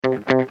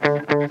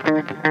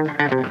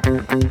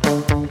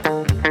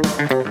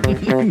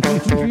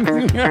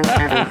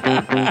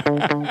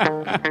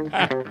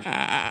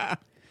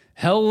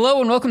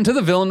welcome to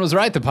The Villain Was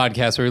Right, the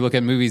podcast where we look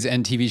at movies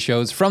and TV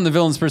shows from the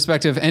villain's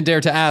perspective and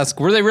dare to ask,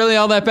 were they really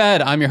all that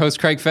bad? I'm your host,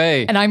 Craig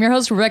Fay. And I'm your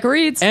host, Rebecca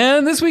Reeds.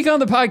 And this week on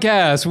the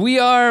podcast,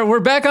 we're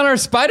back on our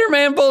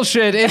Spider-Man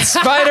bullshit. It's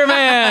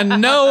Spider-Man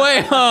No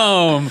Way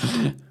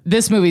Home.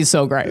 This movie's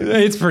so great.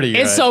 It's pretty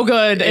good. It's so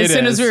good. As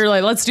soon as we were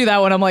like, let's do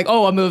that one, I'm like,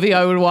 oh, a movie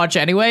I would watch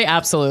anyway?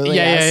 Absolutely.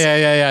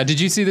 Yeah.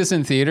 Did you see this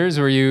in theaters?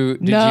 No,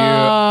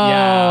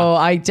 Yeah.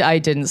 I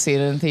didn't see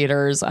it in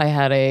theaters. I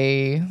had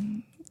a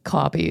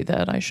copy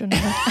that I shouldn't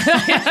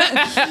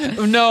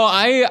have. No,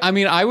 I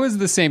mean, I was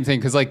the same thing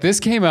because like this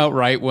came out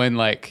right when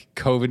like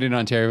COVID in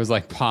Ontario was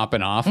like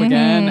popping off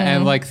again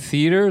and like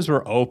theaters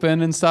were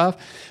open and stuff.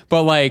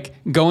 But like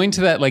going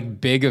to that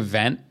like big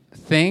event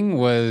thing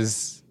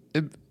was...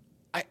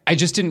 I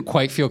just didn't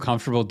quite feel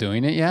comfortable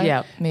doing it yet.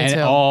 Yeah, me and too.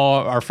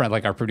 all our friends,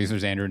 like our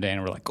producers, Andrew and Dan,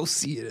 were like, go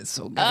see it. It's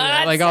so good.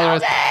 Like so all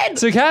good.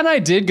 So Kat and I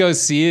did go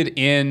see it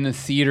in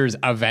theaters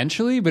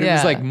eventually, but it was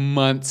Yeah. like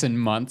months and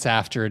months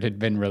after it had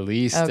been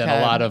released. And a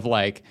Okay. lot of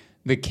like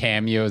the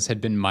cameos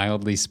had been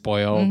mildly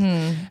spoiled.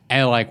 Mm-hmm.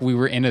 And like we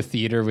were in a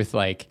theater with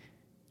like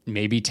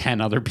maybe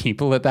 10 other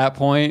people at that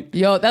point.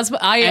 Yo,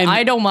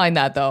 I don't mind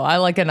that though. I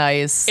like a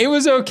nice. It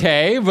was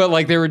okay, but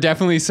like there were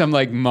definitely some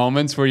like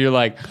moments where you're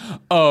like,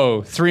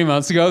 oh, 3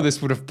 months ago this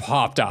would have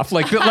popped off.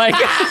 Like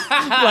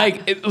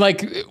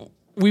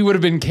we would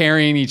have been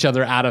carrying each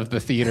other out of the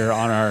theater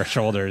on our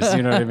shoulders.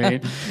 You know what I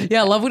mean?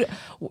 Yeah, love when.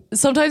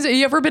 Sometimes, have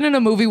you ever been in a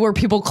movie where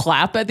people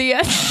clap at the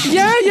end?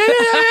 Yeah.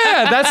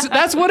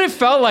 That's what it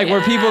felt like,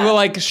 where people go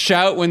like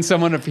shout when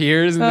someone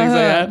appears and things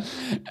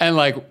like that. And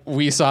like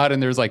we saw it,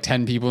 and there was like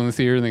 10 people in the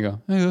theater, and they go,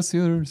 "Hey, that's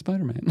the other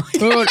Spider-Man."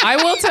 Dude, I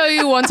will tell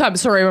you one time.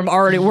 Sorry, we're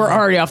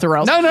already off the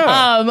rails.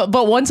 No.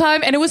 But one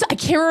time, and I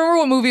can't remember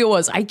what movie it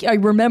was. I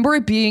remember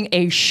it being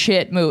a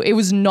shit movie. It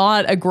was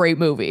not a great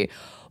movie.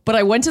 But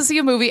I went to see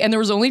a movie and there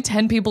was only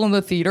 10 people in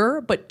the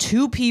theater, but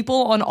 2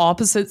 people on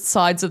opposite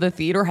sides of the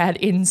theater had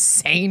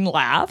insane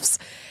laughs.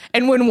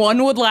 And when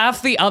one would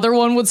laugh, the other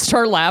one would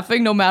start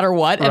laughing no matter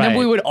what. And then Right.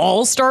 we would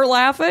all start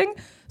laughing.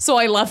 So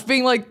I left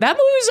being like, that movie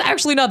was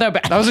actually not that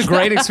bad. That was a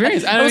great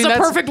experience. It was a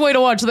perfect way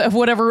to watch that.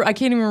 Whatever. I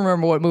can't even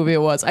remember what movie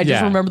it was. I just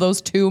Yeah. remember those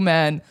 2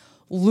 men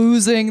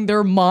losing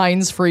their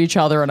minds for each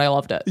other, and I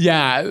loved it.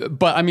 Yeah,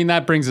 but I mean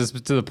that brings us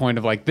to the point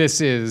of like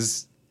this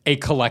is a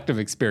collective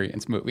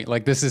experience movie.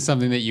 Like this is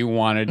something that you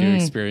want to do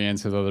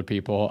experience with other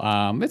people.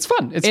 It's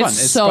fun. It's fun.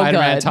 It's so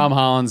Spider-Man. good. Tom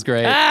Holland's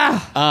great.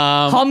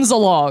 Hums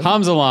along.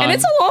 And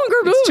it's a longer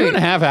movie.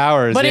 2.5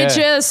 hours. But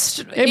yeah.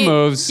 it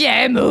moves.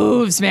 Yeah, it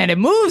moves, man. It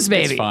moves,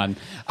 baby. It's fun.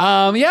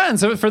 And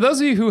so for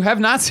those of you who have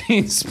not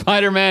seen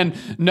Spider-Man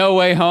No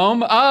Way Home,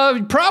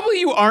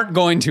 probably you aren't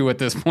going to at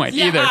this point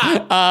either.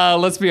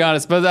 Let's be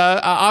honest. But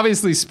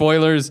obviously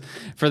spoilers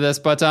for this.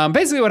 But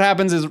basically what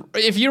happens is,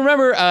 if you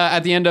remember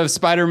at the end of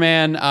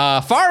Spider-Man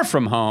Far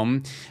From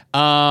Home,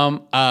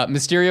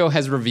 Mysterio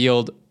has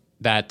revealed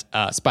that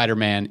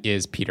Spider-Man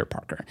is Peter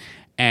Parker.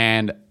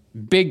 And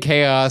big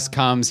chaos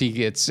comes. He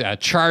gets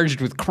charged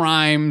with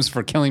crimes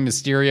for killing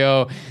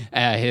Mysterio.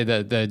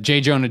 The J.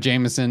 Jonah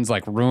Jameson's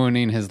like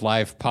ruining his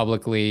life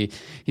publicly.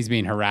 He's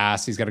being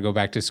harassed. He's got to go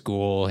back to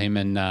school. Him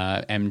and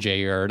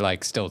MJ are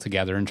like still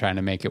together and trying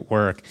to make it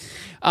work.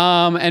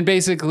 And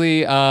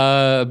basically,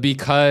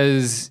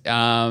 because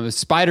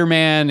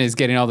Spider-Man is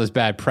getting all this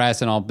bad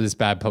press and all this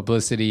bad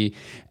publicity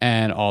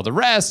and all the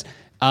rest,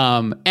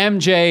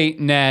 MJ,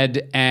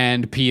 Ned,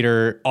 and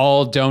Peter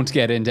all don't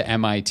get into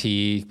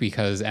MIT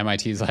because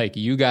MIT is like,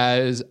 you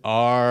guys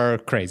are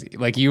crazy.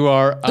 Like, you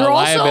are a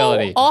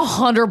liability. They're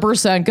also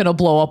 100% going to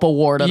blow up a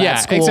ward at that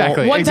school.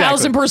 Exactly.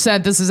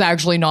 1,000% this is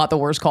actually not the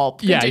worst call.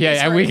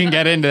 Yeah, we can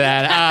get into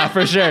that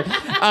for sure.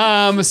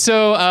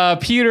 So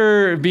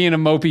Peter, being a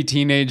mopey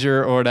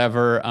teenager or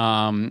whatever,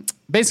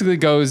 basically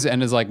goes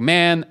and is like,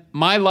 man,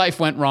 my life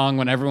went wrong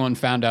when everyone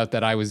found out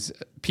that I was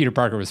Peter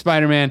Parker was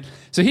Spider-Man.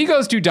 So he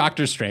goes to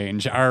Doctor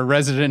Strange, our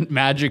resident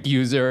magic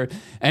user,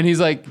 and he's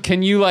like,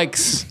 can you like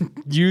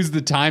use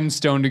the time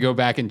stone to go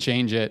back and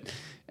change it?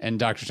 And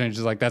Doctor Strange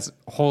is like, that's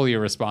wholly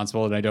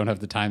irresponsible and I don't have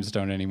the time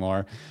stone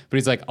anymore. But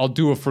he's like, I'll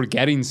do a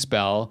forgetting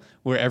spell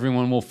where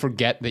everyone will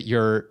forget that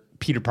you're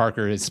Peter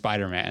Parker is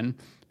Spider-Man.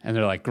 And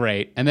they're like,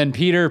 great. And then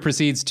Peter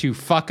proceeds to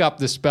fuck up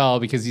the spell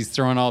because he's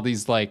throwing all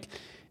these like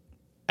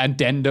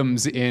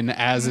addendums in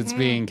as it's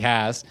being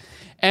cast.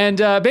 And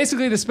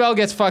basically the spell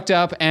gets fucked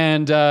up,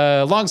 and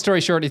long story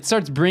short, it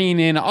starts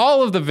bringing in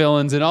all of the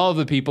villains and all of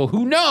the people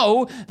who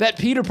know that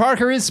Peter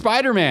Parker is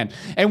Spider-Man.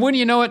 And when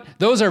you know it,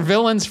 those are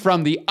villains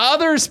from the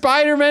other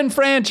Spider-Man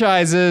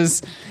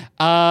franchises.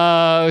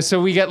 So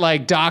we get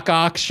like Doc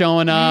Ock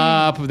showing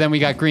up, then we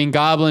got Green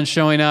Goblin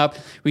showing up,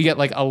 we get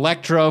like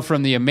Electro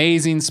from the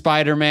Amazing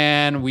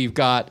Spider-Man, we've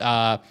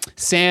got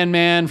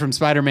Sandman from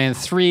Spider-Man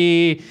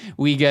 3,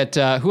 we get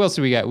who else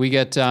do we get? We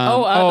get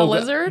the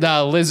Lizard?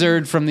 The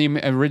Lizard from the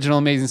original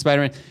Amazing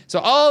Spider-Man. So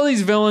all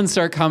these villains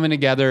start coming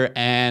together,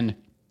 and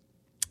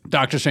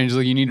Doctor Strange is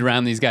like, you need to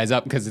round these guys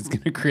up because it's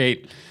going to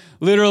create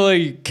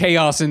literally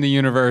chaos in the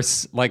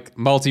universe. Like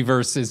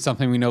multiverse is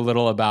something we know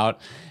little about.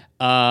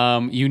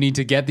 You need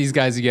to get these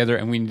guys together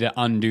and we need to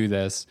undo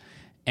this.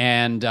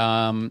 And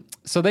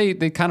so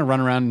they kind of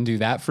run around and do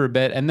that for a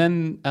bit. And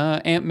then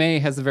Aunt May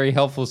has a very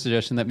helpful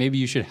suggestion that maybe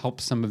you should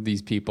help some of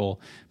these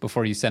people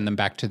before you send them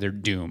back to their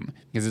doom.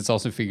 Because it's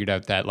also figured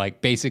out that,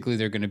 like, basically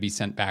they're going to be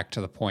sent back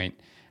to the point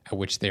at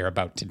which they're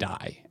about to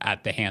die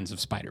at the hands of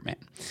Spider-Man.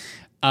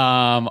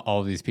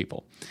 All of these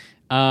people.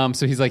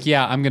 So he's like,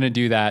 yeah, I'm going to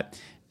do that.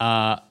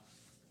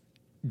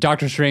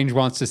 Doctor Strange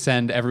wants to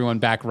send everyone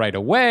back right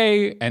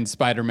away, and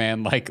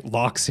Spider-Man like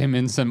locks him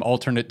in some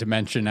alternate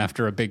dimension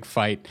after a big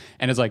fight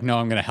and is like, no,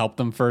 I'm going to help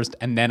them first,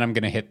 and then I'm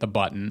going to hit the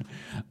button.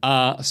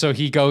 So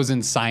he goes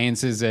and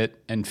sciences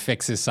it and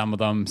fixes some of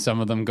them.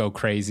 Some of them go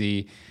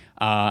crazy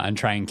and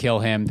try and kill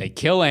him. They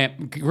kill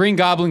Green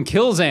Goblin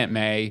kills Aunt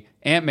May.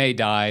 Aunt May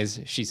dies.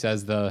 She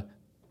says the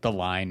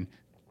line,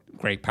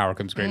 great power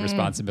comes great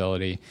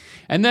responsibility.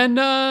 And then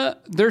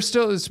they're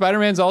still,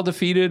 Spider-Man's all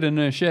defeated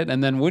and shit.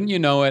 And then wouldn't you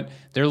know it,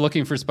 they're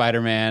looking for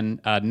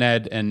Spider-Man,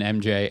 Ned and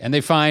MJ, and they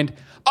find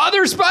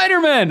other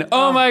Spider-Men.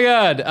 Oh my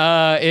God.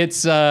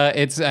 It's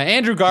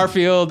Andrew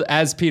Garfield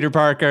as Peter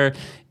Parker.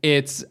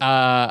 It's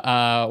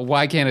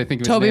why can't I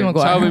think of his Tobey name?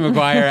 Maguire. Tobey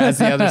Maguire as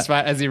the other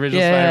as the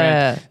original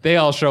Yeah. Spider-Man. They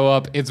all show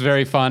up. It's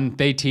very fun.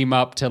 They team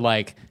up to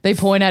like They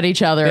point at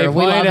each other. they We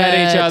point love at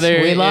it. each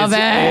other. We love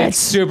It's it.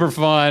 super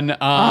fun.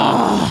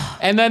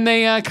 And then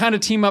they kind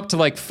of team up to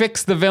like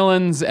fix the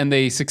villains, and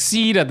they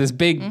succeed at this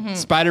big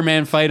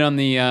Spider-Man fight on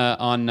the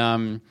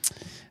on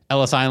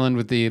Ellis Island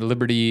with the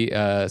Liberty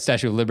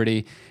Statue of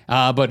Liberty.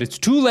 But it's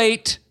too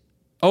late.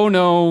 Oh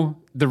no,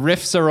 the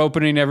rifts are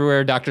opening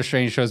everywhere. Doctor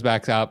Strange shows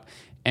back up.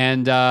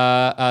 And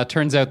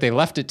turns out they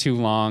left it too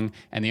long,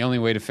 and the only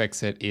way to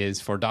fix it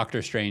is for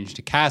Doctor Strange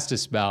to cast a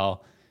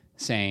spell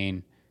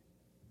saying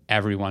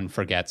everyone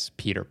forgets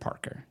Peter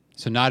Parker.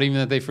 So not even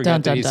that they forget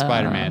Dun, that dun, he's dun.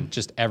 Spider-Man,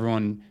 just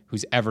everyone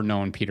who's ever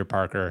known Peter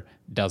Parker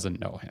doesn't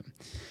know him.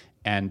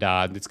 And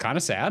it's kind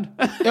of sad.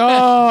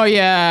 Oh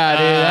yeah,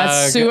 dude.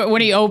 That's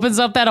when he opens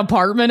up that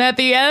apartment at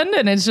the end,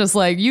 and it's just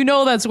like, you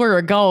know, that's where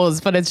it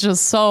goes, but it's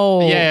just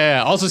so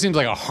Yeah, also seems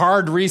like a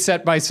hard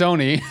reset by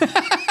Sony.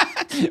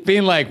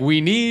 Being like,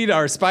 we need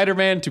our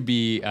Spider-Man to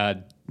be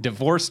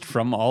divorced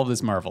from all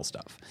this Marvel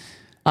stuff.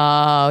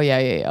 Oh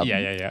yeah.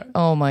 Yeah.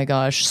 Oh my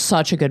gosh,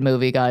 such a good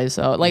movie, guys.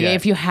 So, like, Yeah.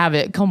 if you have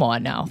it, come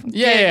on now.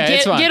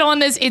 It's fun. Get on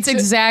this. It's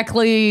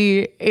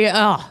exactly.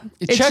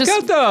 It's Check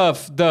just,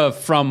 out the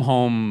From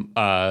Home,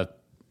 the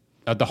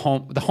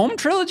home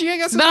trilogy. I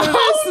guess. The is what it is.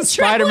 Home The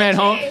Spider-Man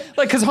Home, trilogy.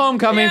 like because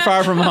Homecoming, Yeah.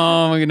 Far From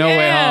Home, No Way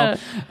Yeah. Home.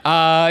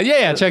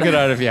 Yeah. Check it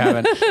out if you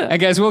haven't. And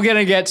guys, we're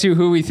gonna get to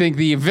who we think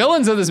the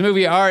villains of this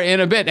movie are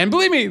in a bit. And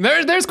believe me,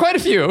 there's quite a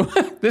few.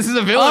 This is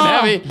a villain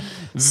heavy.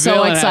 So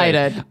Villain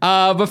excited. heavy.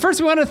 But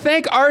first, we want to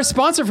thank our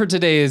sponsor for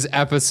today's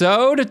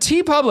episode,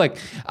 TeePublic.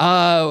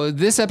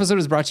 This episode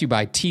is brought to you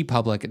by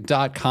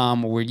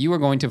teepublic.com, where you are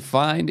going to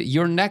find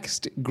your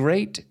next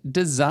great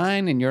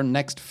design and your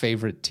next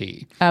favorite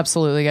tea.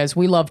 Absolutely, guys.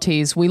 We love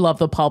teas. We love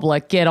the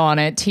public. Get on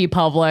it. Tea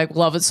Public.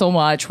 Love it so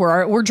much.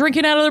 We're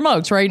drinking out of their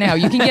mugs right now.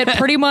 You can get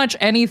pretty much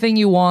anything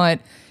you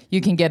want. You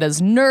can get as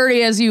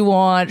nerdy as you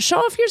want. Show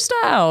off your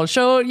style.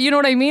 You know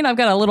what I mean? I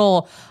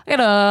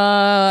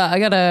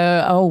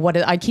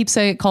keep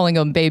calling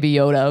him Baby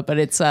Yoda, but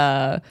it's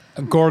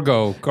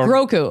Grogu.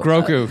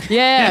 Grogu.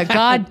 Yeah,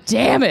 god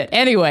damn it.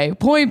 Anyway,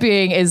 point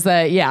being is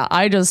that, yeah,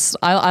 I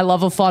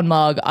love a fun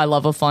mug. I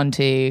love a fun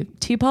tea.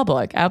 Tea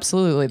Public.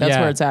 Absolutely. That's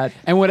where it's at.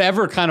 And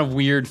whatever kind of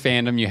weird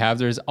fandom you have,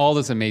 there's all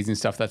this amazing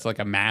stuff that's like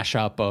a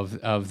mashup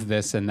of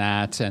this and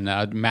that, and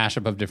a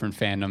mashup of different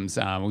fandoms.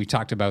 We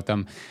talked about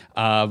them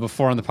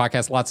before on the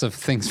podcast. Lots of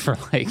things for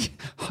like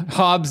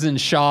Hobbs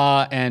and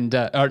Shaw and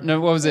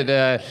what was it?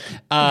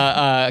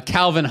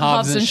 Calvin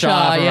Hobbs and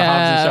Shaw from a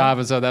Hobbs and Shaw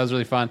episode. That was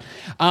really fun.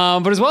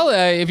 But as well,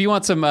 if you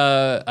want some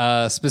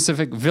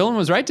specific Villain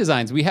Was Right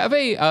designs, we have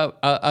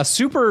a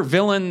super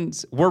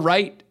villains were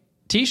right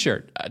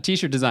t-shirt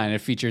design.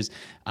 It features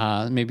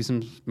maybe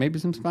some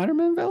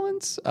Spider-Man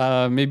villains,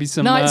 maybe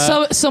some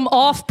some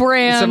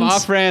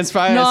off-brand,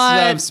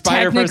 spider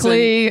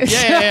technically.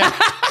 person. Yeah.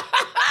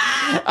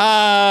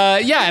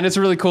 And it's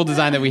a really cool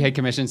design that we had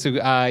commissioned,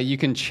 so you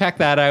can check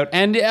that out.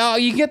 And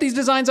you can get these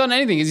designs on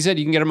anything. As you said,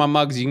 you can get them on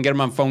mugs, you can get them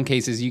on phone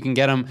cases, you can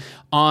get them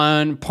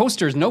on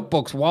posters,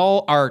 notebooks,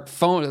 wall art,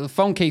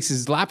 phone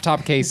cases,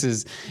 laptop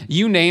cases,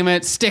 you name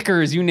it,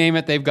 stickers, you name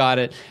it, they've got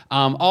it.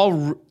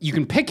 You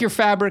can pick your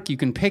fabric, you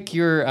can pick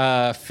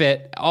your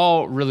fit,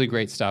 all really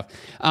great stuff.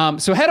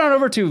 So head on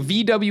over to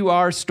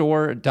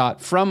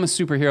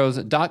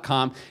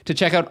vwrstore.fromsuperheroes.com to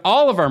check out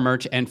all of our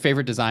merch and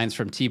favorite designs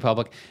from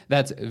TeePublic.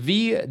 That's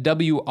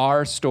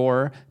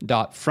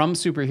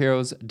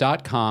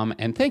vwrstore.fromsuperheroes.com.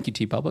 And thank you,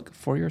 TeePublic,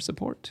 for your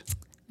support.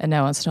 And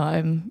now it's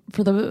time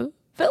for the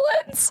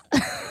villains.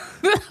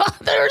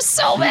 There's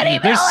so many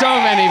villains. There's so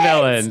many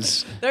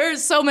villains.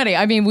 There's so many.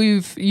 I mean,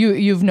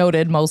 you've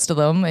noted most of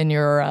them in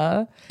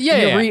your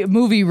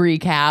movie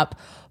recap.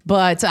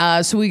 But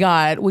so we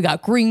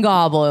got Green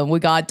Goblin, we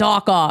got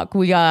Doc Ock,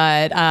 we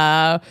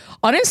got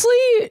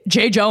honestly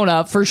Jay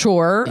Jonah for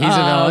sure. He's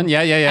a villain.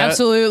 Yeah.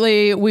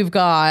 Absolutely. We've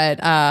got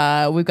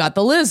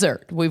the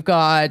Lizard. We've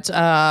got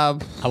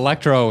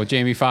Electro,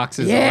 Jamie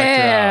Foxx's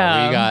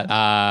Yeah. Electro. We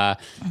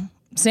got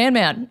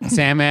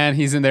Sandman.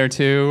 He's in there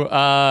too.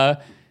 I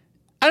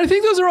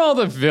think those are all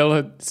the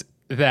villains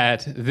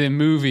that the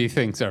movie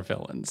thinks are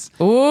villains.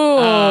 Ooh,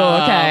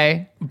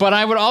 okay. But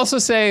I would also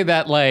say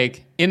that,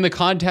 like, in the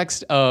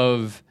context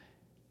of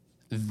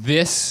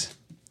this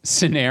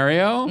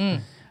scenario,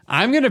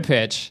 I'm going to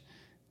pitch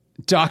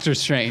Doctor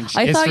Strange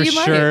I is thought for you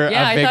might. sure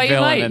Yeah, a I big thought you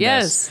villain might, in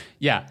yes. this.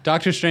 Yeah,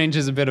 Doctor Strange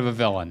is a bit of a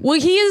villain. Well,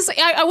 he is.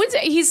 I would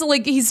say he's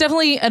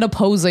definitely an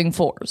opposing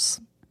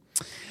force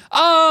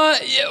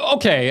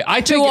Okay,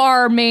 I to think,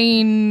 our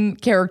main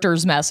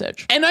character's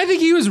message. and I think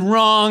he was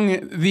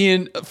wrong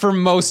for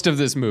most of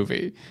this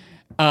movie.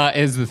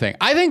 Is the thing.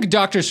 I think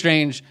Doctor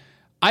Strange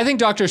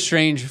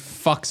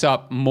fucks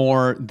up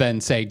more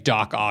than, say,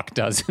 Doc Ock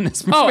does in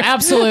this movie. Oh,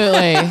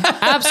 absolutely,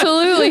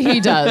 absolutely, he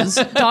does.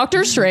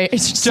 Doctor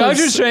Strange.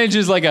 Doctor Strange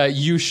is like a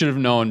you should have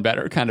known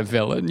better kind of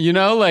villain, you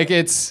know? Like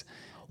it's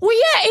Well,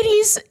 yeah,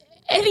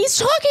 and he's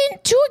talking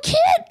to a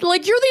kid.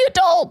 Like, you're the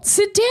adult.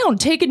 Sit down,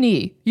 take a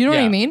knee. You know what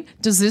Yeah. I mean?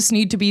 Does this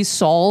need to be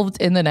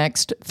solved in the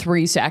next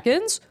 3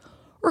 seconds?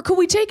 Or could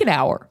we take an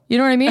hour? You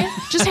know what I mean?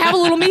 Just have a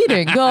little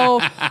meeting.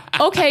 Go,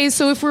 okay,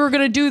 so if we were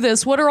going to do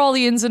this, what are all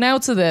the ins and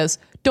outs of this?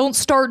 Don't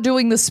start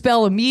doing the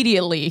spell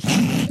immediately.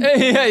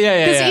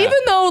 yeah. Even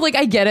though, like,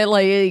 I get it,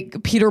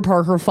 like, Peter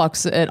Parker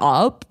fucks it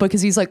up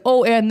because he's like,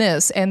 oh, and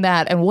this and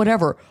that and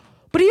whatever.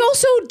 But he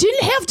also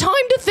didn't have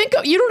time to think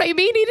of, you know what I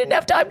mean? He didn't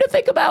have time to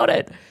think about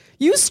it.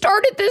 You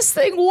started this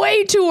thing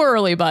way too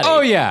early, buddy. Oh,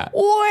 yeah.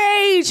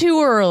 Way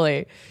too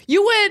early.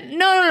 You went,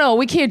 no,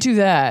 we can't do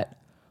that.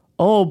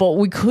 Oh, but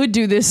we could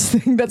do this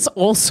thing that's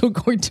also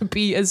going to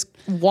be as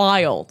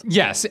wild.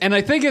 Yes, and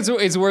I think it's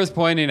worth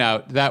pointing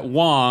out that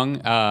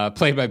Wong,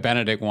 played by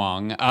Benedict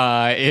Wong,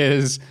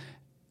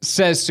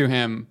 says to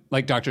him,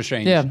 like Doctor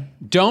Strange, Yeah.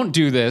 don't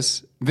do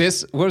this.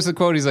 This, what was the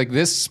quote? He's like,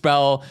 this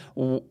spell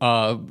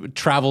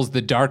travels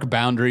the dark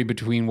boundary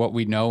between what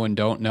we know and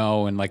don't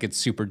know, and like it's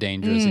super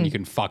dangerous, and you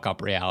can fuck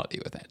up reality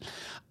with it.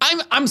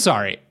 I'm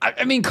sorry.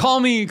 I mean, call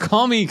me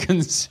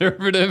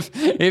conservative,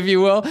 if you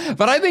will.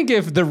 But I think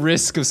if the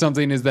risk of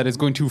something is that it's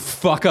going to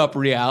fuck up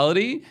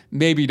reality,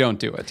 maybe don't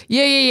do it.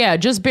 Yeah.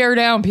 Just bear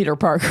down, Peter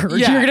Parker.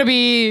 Yeah.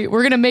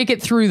 We're gonna make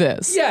it through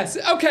this. Yes.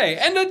 Okay.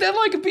 And then,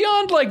 like,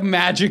 beyond like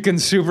magic and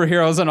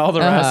superheroes and all the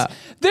rest,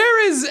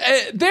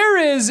 there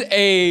is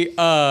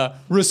a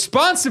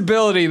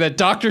responsibility that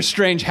Doctor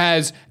Strange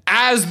has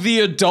as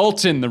the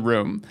adult in the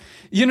room.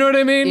 You know what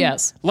I mean?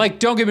 Yes. Like,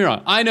 don't get me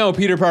wrong. I know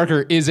Peter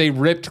Parker is a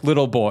ripped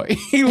little boy.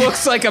 He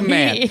looks like a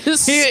man. He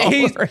is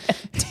so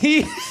ripped.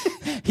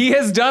 He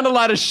has done a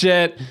lot of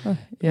shit.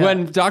 Yeah.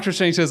 When Doctor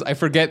Strange says, I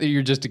forget that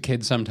you're just a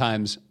kid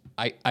sometimes,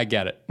 I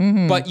get it.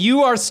 Mm-hmm. But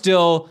you are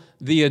still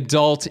the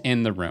adult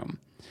in the room.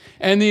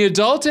 And the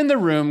adult in the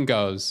room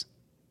goes,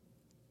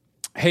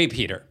 hey,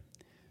 Peter,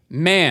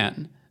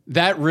 man,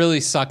 that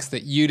really sucks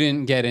that you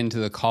didn't get into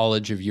the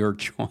college of your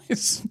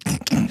choice.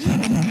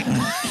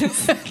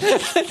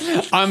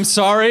 I'm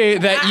sorry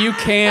that you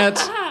can't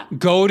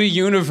go to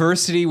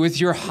university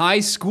with your high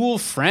school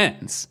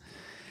friends.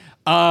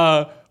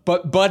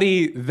 But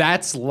buddy,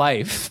 that's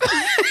life.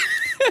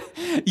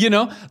 You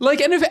know?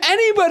 Like, and if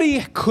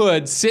anybody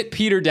could sit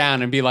Peter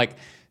down and be like,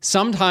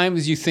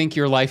 sometimes you think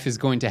your life is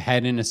going to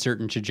head in a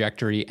certain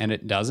trajectory and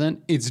it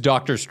doesn't, it's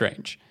Doctor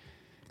Strange.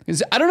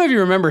 'Cause I don't know if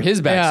you remember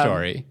his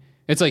backstory. Yeah.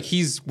 It's like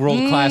he's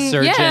world-class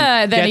surgeon,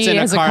 then gets he in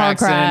a has car a car accident,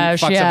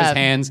 crash, fucks yeah. up his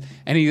hands,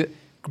 and he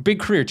big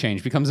career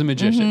change, becomes a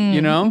magician, you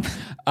know?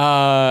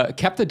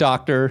 Kept the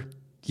doctor,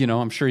 you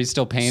know, I'm sure he's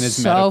still paying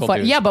his medical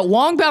dues. Yeah, but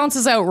Wong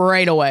bounces out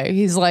right away.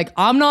 He's like,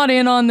 I'm not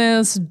in on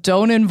this.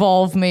 Don't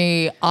involve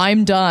me.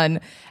 I'm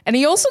done. And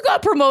he also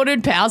got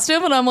promoted past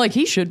him, and I'm like,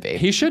 he should be.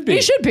 He should be.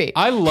 He should be.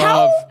 I love...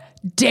 How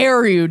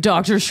dare you,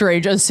 Doctor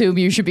Strange, assume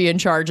you should be in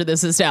charge of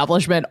this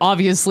establishment?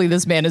 Obviously,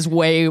 this man is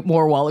way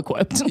more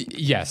well-equipped.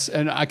 Yes,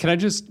 and can I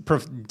just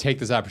take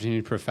this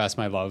opportunity to profess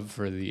my love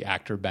for the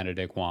actor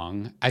Benedict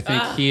Wong? I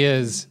think he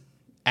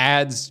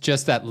adds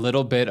just that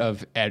little bit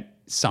of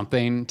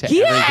something to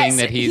everything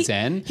that he's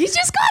in. He's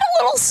just got a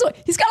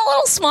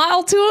little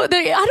smile to it.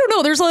 I don't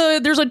know.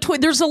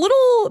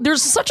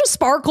 There's such a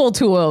sparkle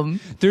to him.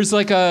 There's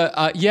like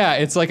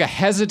it's like a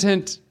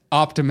hesitant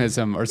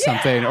optimism or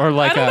something, or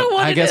like I don't know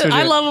what I guess it is.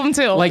 I love him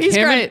too. Like He's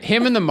great.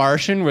 him in The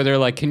Martian, where they're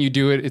like, "Can you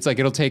do it?" It's like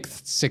it'll take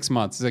 6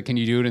 months. It's like, "Can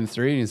you do it in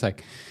 3?" And he's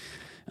like,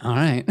 "All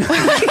right." Like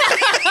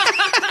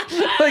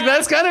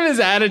that's kind of his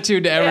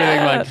attitude to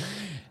everything.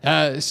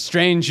 Yeah. Like,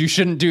 Strange, you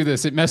shouldn't do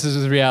this. It messes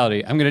with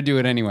reality. I'm gonna do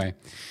it anyway.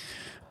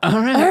 All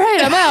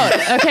right, I'm out.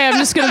 Okay, I'm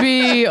just gonna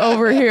be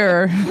over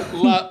here.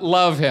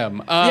 Love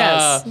him.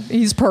 Yes,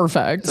 he's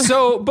perfect.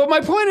 So, but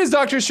my point is,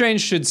 Doctor Strange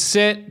should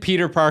sit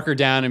Peter Parker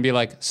down and be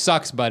like,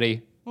 "Sucks,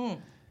 buddy."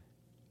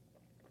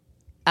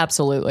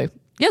 Absolutely.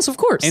 Yes, of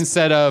course.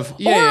 Instead of,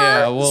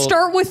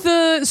 start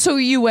with so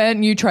you went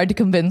and you tried to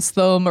convince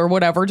them or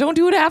whatever. Don't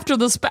do it after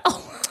the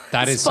spell.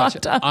 That is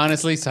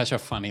honestly such a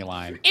funny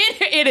line.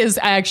 It is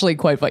actually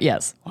quite fun.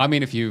 Yes. I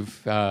mean, if you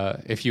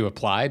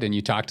applied and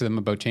you talked to them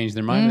about changing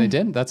their mind and they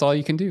didn't, that's all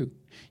you can do.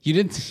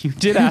 You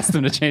did ask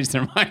them to change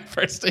their mind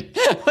first.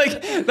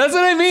 Like, that's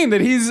what I mean,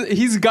 that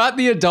he's got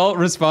the adult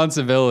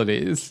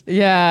responsibilities.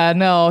 Yeah,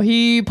 no,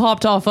 he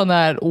popped off on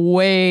that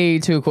way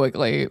too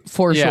quickly,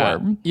 for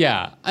sure.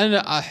 Yeah.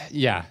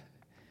 And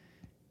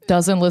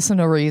doesn't listen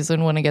to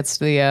reason when it gets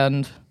to the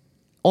end.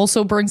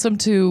 Also brings him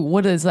to,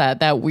 what is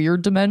that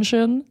weird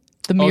dimension?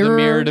 The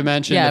mirror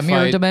dimension. Yeah,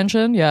 mirror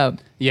dimension. Yeah.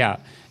 Yeah.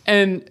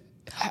 And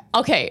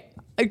okay,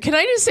 can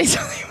I just say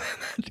something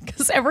about that?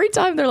 Because every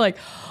time they're like,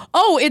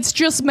 oh, it's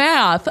just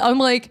math. I'm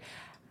like,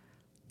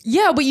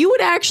 yeah, but you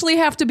would actually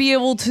have to be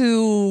able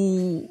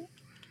to.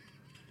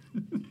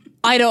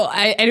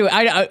 Anyway,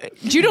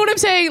 do you know what I'm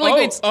saying?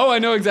 Like, I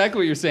know exactly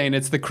what you're saying.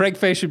 It's the Craig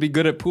Fay should be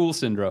good at pool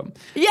syndrome.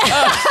 Yeah.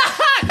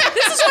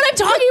 This is what I'm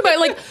talking about.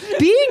 Like,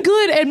 being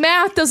good at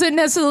math doesn't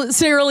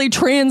necessarily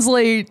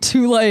translate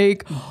to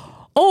like,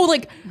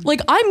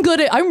 I'm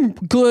good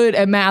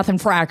at math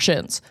and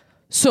fractions.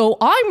 So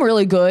I'm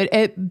really good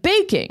at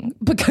baking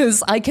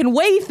because I can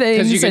weigh things.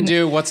 Because you can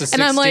do what's a 16th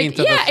and I'm like,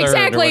 of a third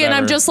exactly. And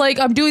I'm just like,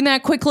 I'm doing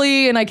that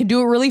quickly and I can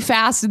do it really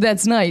fast and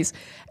that's nice.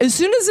 As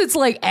soon as it's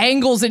like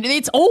angles and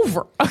it's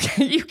over.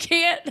 Okay, you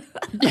can't.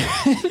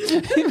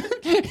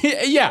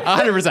 Yeah,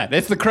 100%.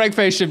 It's the Craig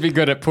Fay should be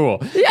good at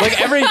pool. Yeah. Like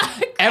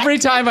every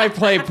time I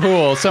play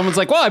pool, someone's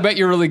like, well, I bet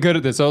you're really good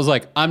at this. I was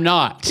like, I'm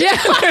not. Yeah,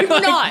 I'm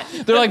not.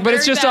 They're like, but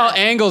it's just all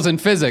angles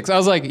and physics. I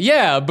was like,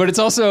 yeah, but it's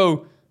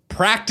also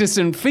practice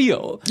and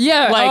feel.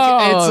 Yeah.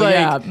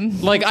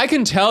 Like I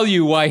can tell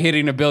you why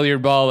hitting a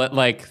billiard ball at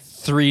like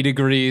 3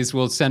 degrees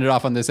will send it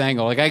off on this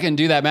angle. Like I can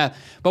do that math.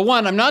 But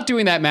one, I'm not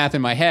doing that math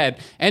in my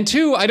head. And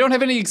two, I don't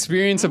have any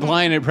experience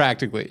applying it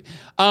practically.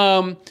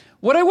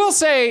 What I will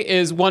say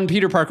is, one,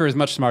 Peter Parker is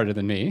much smarter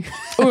than me.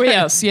 Oh,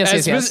 yes.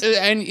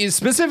 And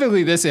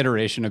specifically this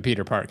iteration of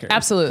Peter Parker.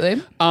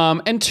 Absolutely.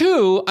 And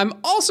two, I'm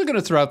also going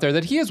to throw out there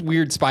that he has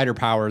weird spider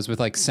powers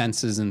with like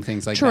senses and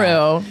things like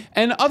that. True.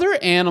 And other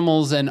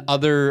animals and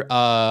other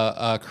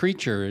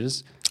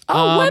creatures.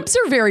 Webs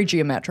are very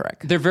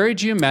geometric. They're very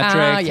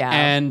geometric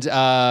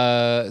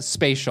and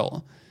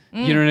spatial.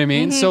 You know what I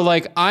mean? Mm-hmm. So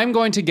like, I'm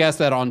going to guess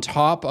that on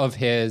top of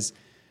his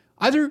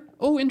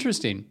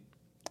interesting.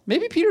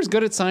 Maybe Peter's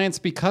good at science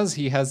because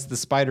he has the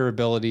spider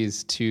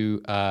abilities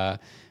to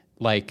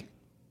like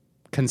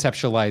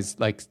conceptualize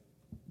like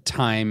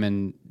time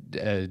and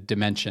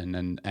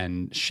dimension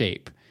and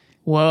shape.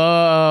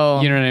 Whoa.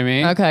 You know what I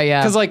mean? Okay,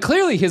 yeah. Because like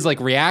clearly his like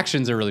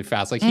reactions are really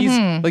fast. Like he's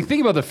like,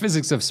 think about the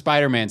physics of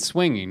Spider-Man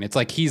swinging. It's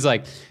like he's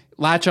like,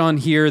 latch on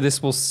here,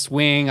 this will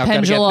swing. I've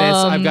got to get this.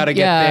 I've got to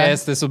get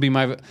this. This will be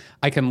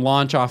I can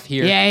launch off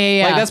here.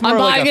 Yeah. Like, that's more I'm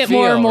buying like it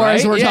more and more right?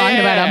 as we're talking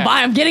about it.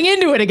 I'm getting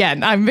into it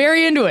again. I'm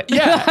very into it.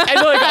 Yeah.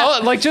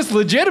 And like just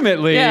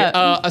legitimately,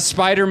 a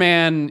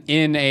Spider-Man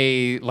in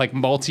a like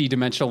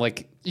multi-dimensional,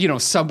 like, you know,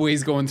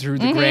 subways going through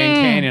the Grand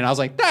Canyon. I was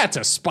like, that's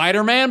a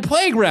Spider-Man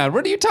playground.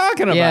 What are you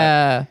talking about?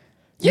 Yeah.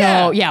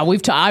 Yeah. No,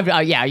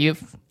 yeah,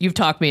 you've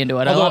talked me into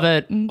it. I love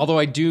it. Although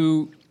I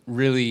do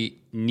really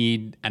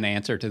need an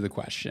answer to the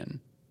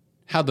question: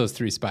 how'd those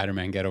 3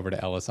 Spider-Men get over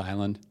to Ellis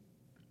Island?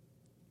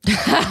 There's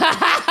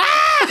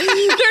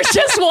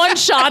just one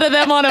shot of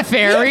them on a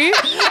ferry.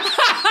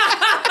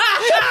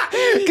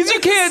 Because you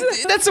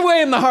can't. That's the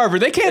way in the harbor.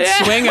 They can't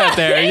swing out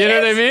there. You know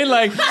what I mean?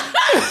 Like,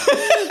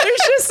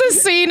 there's just a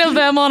scene of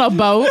them on a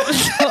boat.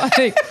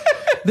 Like,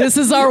 this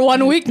is our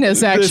one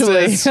weakness,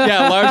 actually.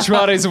 Large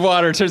bodies of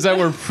water. Turns out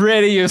we're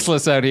pretty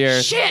useless out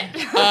here. Shit.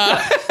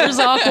 There's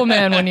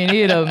Aquaman when you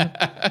need him.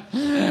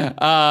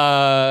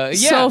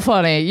 So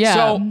funny. Yeah.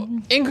 So,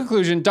 in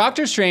conclusion,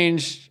 Doctor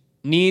Strange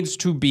needs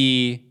to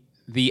be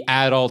the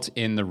adult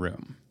in the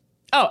room.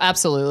 Oh,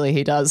 absolutely,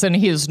 he does. And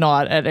he is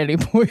not at any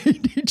point.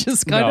 He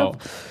just kind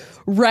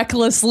of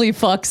recklessly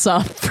fucks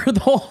up for the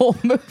whole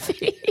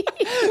movie.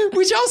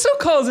 Which also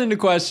calls into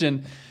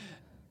question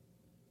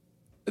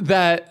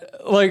that,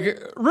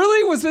 like,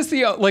 really, was this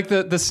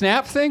the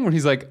snap thing where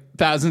he's like,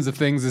 thousands of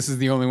things, this is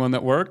the only one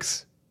that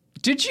works?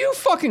 Did you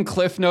fucking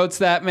Cliff Notes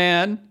that,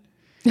 man?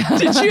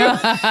 Did you?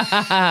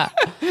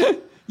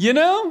 You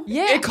know?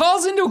 Yeah. It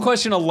calls into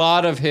question a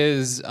lot of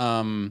his,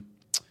 what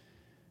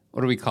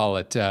do we call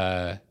it?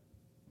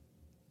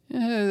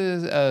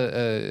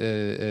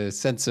 A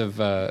sense of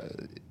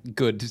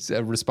good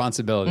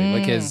responsibility,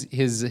 like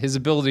his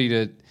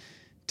ability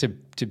to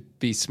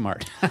be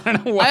smart. I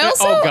don't know why. I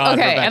also, God,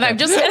 okay, Rebecca. and I'm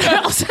just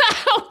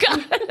oh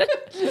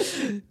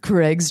God,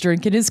 Craig's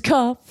drinking his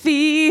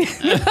coffee.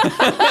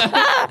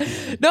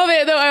 No,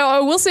 man, I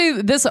will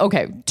say this.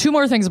 Okay, 2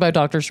 more things about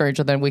Doctor Strange,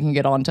 and then we can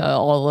get on to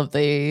all of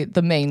the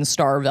main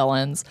star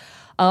villains.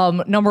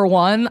 Number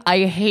 1,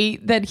 I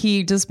hate that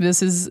he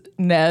dismisses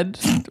Ned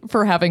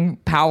for having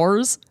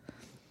powers.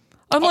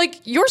 I'm like,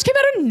 yours came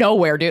out of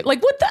nowhere, dude.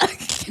 Like, what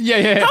the?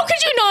 Yeah. How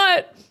could you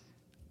not?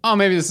 Oh,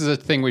 maybe this is a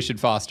thing we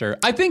should foster.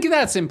 I think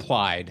that's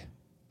implied.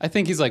 I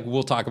think he's like,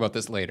 we'll talk about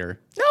this later.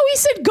 No, he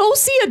said, go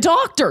see a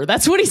doctor.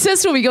 That's what he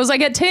says to him. He goes, I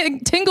get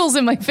tingles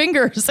in my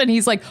fingers. And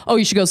he's like, oh,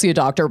 you should go see a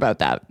doctor about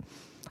that.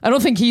 I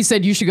don't think he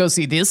said you should go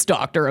see this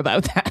doctor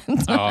about that.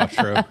 Oh,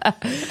 true.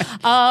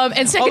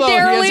 And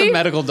secondarily, although he is a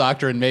medical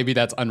doctor, and maybe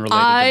that's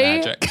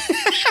unrelated to magic.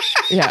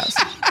 Yes.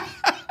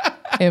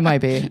 It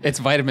might be. It's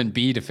vitamin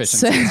B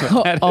deficiency. Is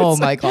what that oh is.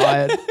 my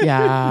God.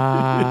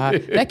 Yeah.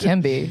 That can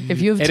be. If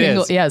you have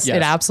tingles, yes,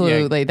 it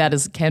absolutely,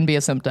 can be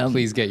a symptom.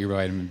 Please get your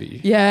vitamin B.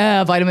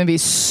 Yeah, vitamin B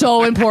is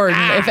so important.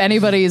 If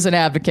anybody is an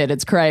advocate,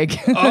 it's Craig.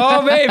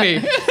 Oh,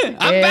 baby.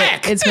 I'm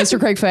back. It's Mr.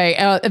 Craig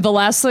Fay. The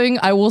last thing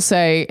I will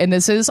say, and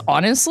this is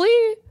honestly,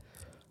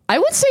 I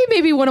would say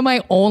maybe one of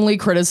my only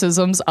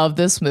criticisms of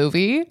this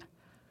movie,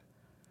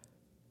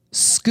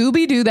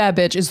 Scooby-Doo that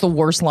bitch is the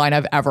worst line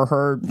I've ever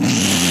heard.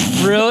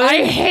 Really?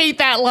 I hate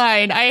that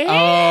line.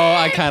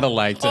 I kind of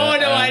liked it. Oh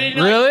no, I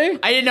didn't. Really?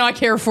 I did not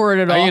care for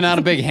it at all. Are you not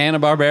a big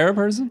Hanna-Barbera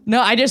person?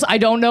 No, I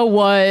don't know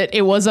what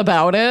it was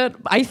about it.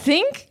 I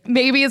think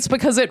maybe it's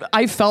because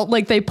I felt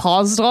like they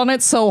paused on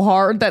it so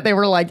hard that they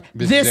were like,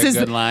 this is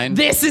a good line.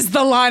 This is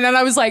the line. And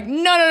I was like,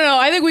 no.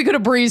 I think we could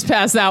have breezed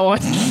past that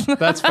one.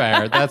 That's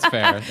fair. That's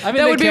fair. I mean, that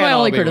they would be can't my all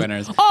only be criticism.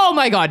 winners. Oh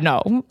my God,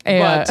 no.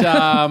 But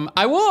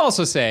I will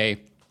also say,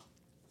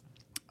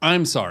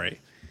 I'm sorry.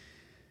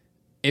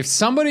 If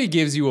somebody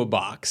gives you a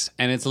box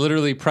and it's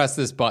literally press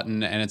this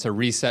button and it's a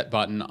reset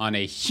button on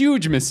a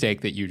huge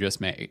mistake that you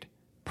just made,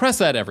 press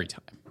that every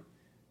time.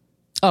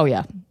 Oh,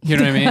 yeah. You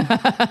know what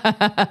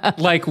I mean?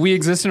 Like, we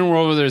exist in a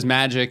world where there's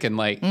magic and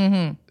like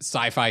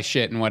sci-fi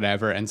shit and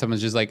whatever, and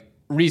someone's just like,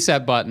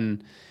 reset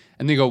button,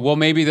 and they go, well,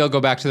 maybe they'll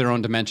go back to their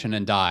own dimension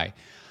and die.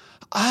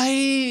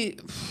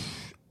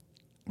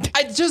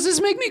 Does this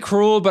make me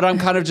cruel? But I'm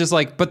kind of just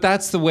like, but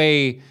that's the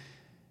way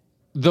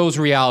those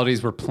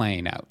realities were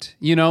playing out.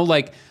 You know,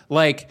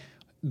 like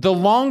the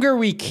longer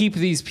we keep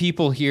these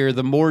people here,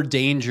 the more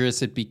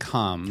dangerous it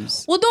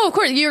becomes. Well, no, of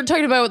course, you're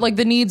talking about like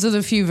the needs of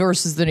the few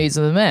versus the needs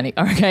of the many.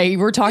 Okay,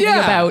 we're talking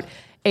about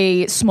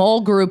a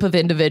small group of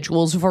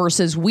individuals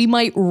versus we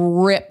might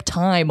rip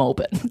time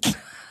open.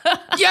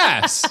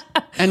 Yes,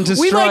 and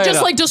destroy we might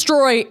just like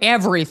destroy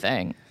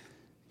everything.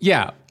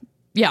 Yeah.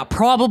 Yeah,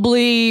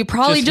 probably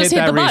just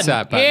hit the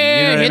reset button. Yeah,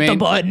 you know what hit I mean? the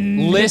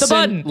button. Listen, hit the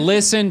button.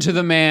 Listen to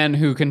the man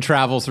who can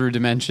travel through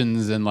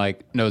dimensions and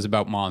like knows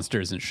about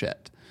monsters and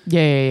shit.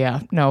 Yeah.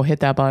 No, hit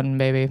that button,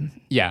 baby.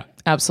 Yeah.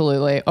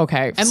 Absolutely.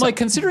 Okay. And like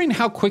considering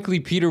how quickly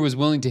Peter was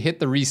willing to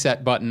hit the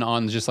reset button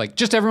on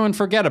just everyone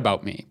forget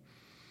about me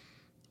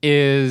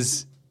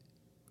is,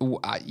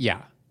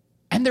 yeah.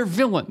 And they're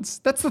villains.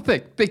 That's the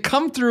thing. They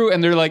come through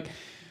and they're like,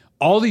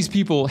 all these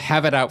people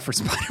have it out for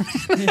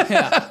Spider-Man.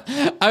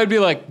 Yeah. I would be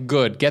like,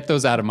 good, get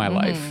those out of my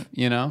life,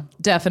 you know?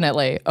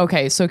 Definitely.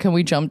 Okay, so can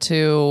we jump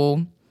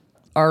to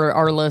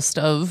our list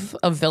of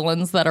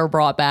villains that are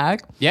brought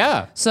back?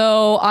 Yeah.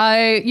 So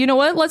you know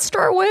what? Let's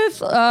start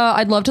with,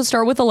 I'd love to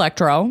start with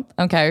Electro.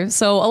 Okay,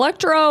 so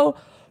Electro,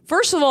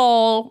 first of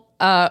all,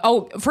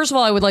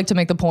 I would like to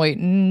make the point,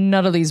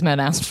 none of these men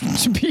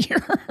asked to be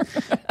here.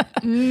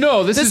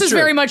 No, this is true.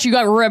 Very much you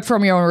got ripped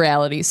from your own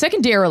reality.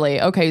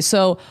 Secondarily, okay,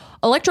 so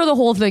Electro, the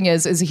whole thing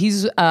is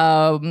he's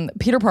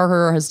Peter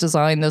Parker has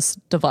designed this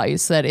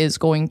device that is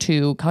going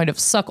to kind of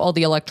suck all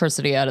the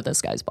electricity out of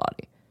this guy's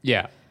body.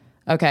 Yeah.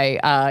 Okay,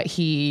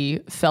 he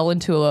fell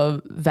into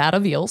a vat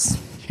of eels.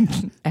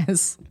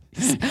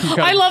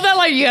 I love that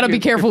line. You got to be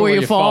careful where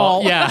you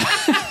fall. Yeah.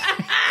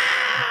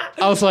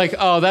 I was like,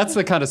 oh, that's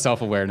the kind of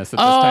self-awareness that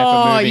this type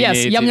of movie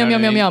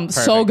needs. Yum.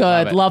 Perfect. So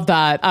good. Love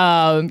that.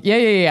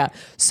 Yeah.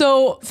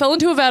 So fell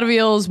into a vat of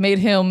eels, made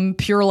him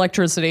pure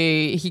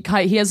electricity. He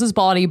has his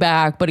body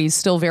back, but he's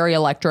still very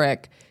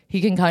electric.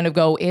 He can kind of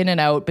go in and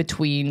out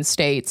between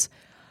states.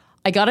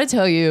 I got to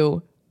tell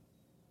you,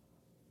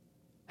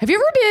 have you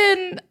ever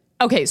been...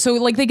 Okay, so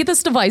like they get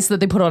this device that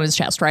they put on his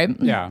chest, right?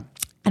 Yeah.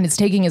 And it's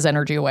taking his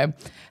energy away.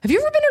 Have you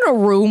ever been in a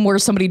room where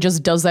somebody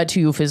just does that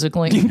to you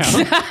physically?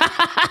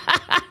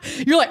 Yeah.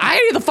 You're like, I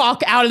need the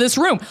fuck out of this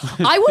room.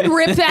 I would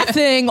rip that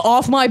thing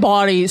off my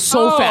body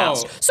so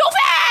fast. So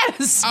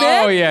fast,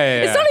 man. Oh,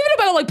 yeah. It's not even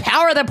about like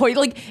power at that point.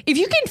 Like if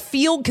you can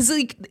feel, because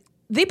like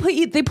they put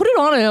it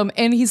on him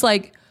and he's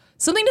like,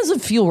 something doesn't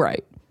feel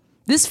right.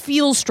 This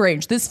feels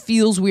strange. This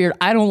feels weird.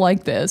 I don't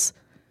like this.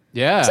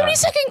 Yeah. Somebody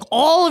sucking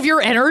all of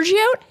your energy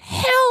out?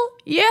 Hell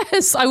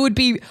yes. I'd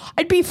be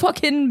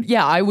fucking,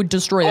 yeah, I would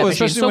destroy that machine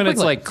especially so when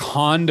quickly. it's like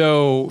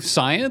condo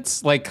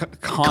science.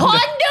 Like condo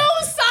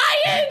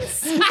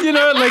science! You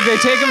know, like they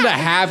take him to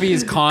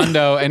Happy's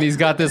condo and he's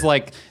got this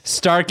like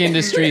Stark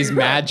Industries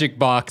magic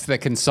box that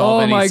can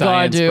solve any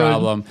science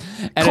problem.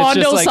 And condo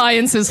it's just like,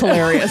 science is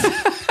hilarious.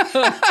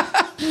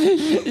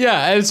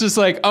 Yeah, and it's just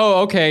like,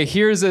 oh, okay,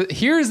 here's the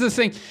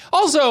thing.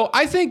 Also,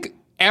 I think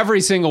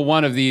every single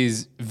one of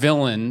these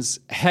villains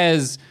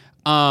has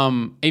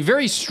a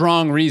very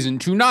strong reason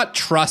to not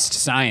trust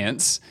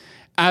science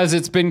as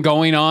it's been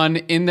going on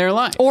in their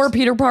life. Or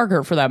Peter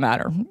Parker, for that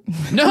matter.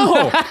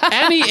 No,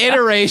 any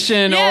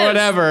iteration or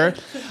whatever.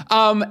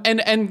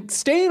 And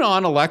staying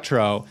on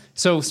Electro.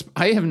 So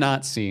I have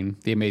not seen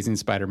The Amazing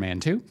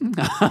Spider-Man 2.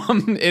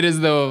 It is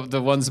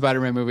the one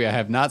Spider-Man movie I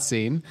have not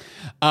seen.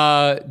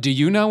 Do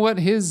you know what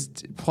his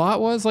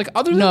plot was? Like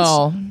other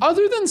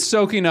than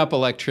soaking up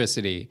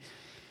electricity.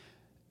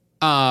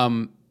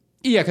 Yeah,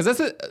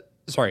 because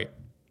sorry.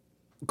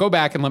 Go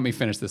back and let me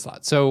finish this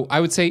thought. So I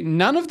would say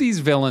none of these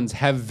villains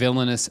have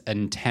villainous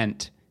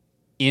intent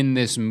in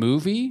this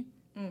movie,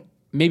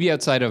 maybe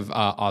outside of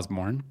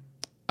Osborn.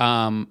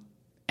 And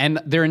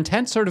their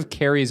intent sort of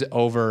carries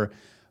over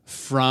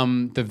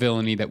from the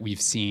villainy that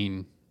we've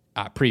seen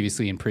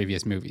previously in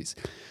previous movies.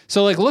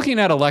 So like looking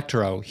at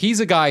Electro, he's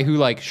a guy who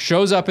like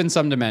shows up in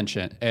some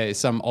dimension,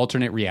 some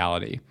alternate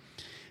reality.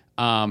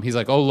 He's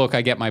like, oh, look,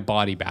 I get my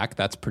body back.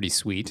 That's pretty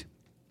sweet.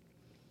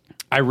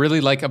 I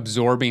really like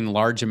absorbing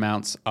large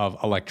amounts of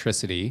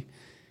electricity,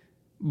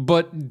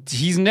 but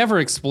he's never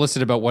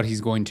explicit about what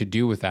he's going to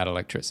do with that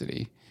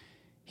electricity.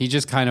 He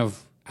just kind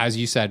of, as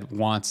you said,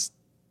 wants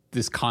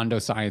this condo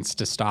science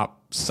to stop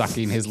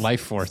sucking his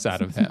life force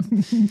out of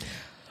him.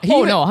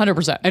 No,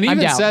 100%. And he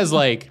even says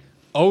like,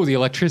 oh, the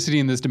electricity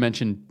in this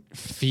dimension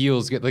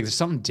feels good. Like there's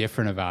something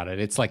different about it.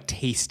 It's like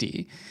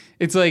tasty.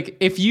 It's like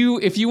if you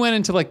went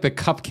into like the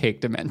cupcake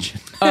dimension.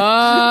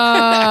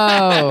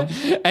 Oh.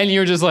 And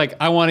you're just like,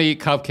 I want to eat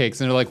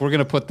cupcakes. And they're like, we're going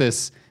to put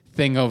this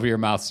thing over your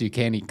mouth so you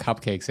can't eat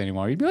cupcakes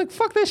anymore. You'd be like,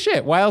 fuck this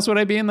shit. Why else would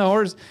I be in the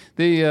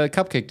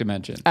cupcake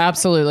dimension?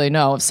 Absolutely.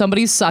 No. If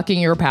somebody's sucking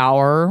your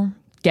power,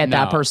 get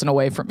that person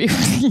away from you.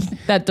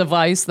 That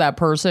device, that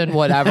person,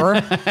 whatever.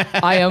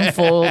 I am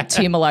full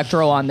Team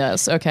Electro on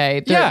this.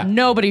 Okay.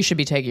 Nobody should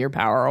be taking your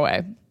power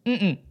away.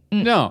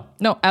 No,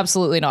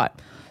 absolutely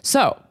not.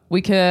 So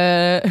we've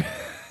got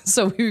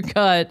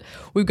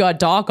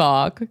Doc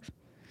Ock.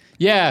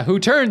 Yeah, who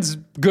turns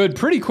good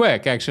pretty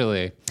quick,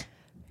 actually.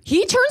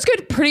 He turns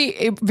good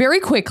very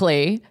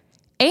quickly.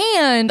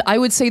 And I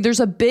would say there's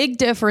a big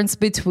difference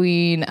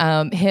between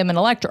him and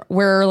Electro,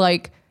 where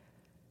like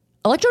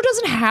Electro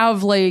doesn't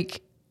have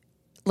like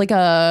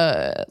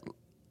a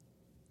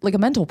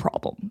mental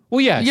problem.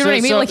 Well, yeah. You know what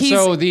I mean? Like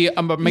the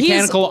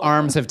mechanical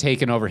arms have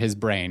taken over his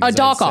brain.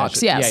 Doc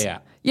Ock's, yes.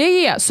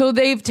 Yeah. So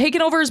they've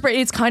taken over his brain.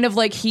 It's kind of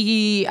like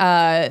the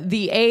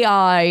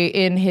AI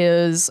in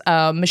his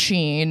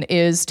machine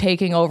is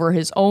taking over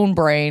his own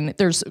brain.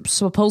 There's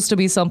supposed to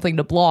be something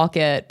to block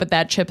it, but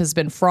that chip has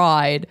been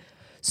fried.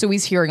 So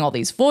he's hearing all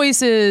these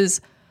voices.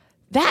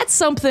 That's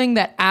something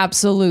that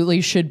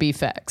absolutely should be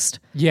fixed.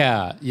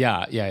 Yeah.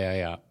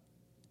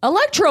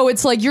 Electro,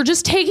 it's like you're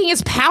just taking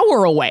his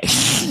power away.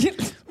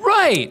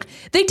 Right.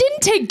 They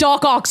didn't take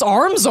Doc Ock's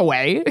arms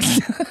away.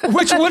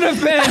 Which would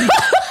have been...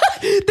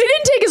 They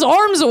didn't take his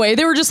arms away.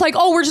 They were just like,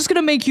 oh, we're just going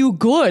to make you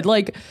good.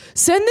 Like,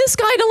 send this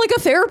guy to like a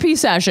therapy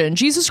session.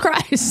 Jesus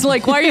Christ.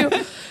 Like, why are you...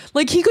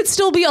 Like, he could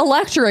still be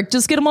electric.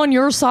 Just get him on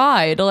your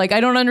side. Like, I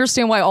don't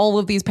understand why all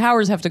of these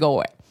powers have to go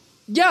away.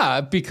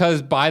 Yeah,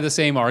 because by the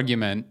same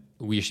argument,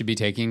 we should be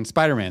taking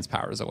Spider-Man's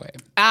powers away.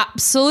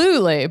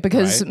 Absolutely,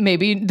 because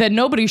maybe then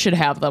nobody should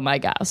have them, I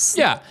guess.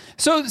 Yeah.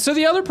 So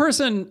the other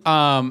person,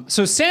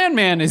 so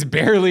Sandman is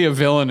barely a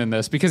villain in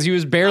this because he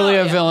was barely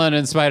a villain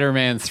in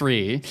Spider-Man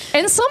 3.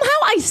 And somehow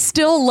I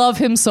still love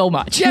him so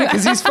much. Yeah,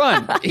 because he's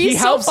fun. He's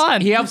so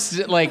fun. He helps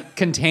like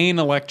contain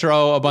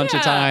Electro a bunch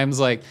of times.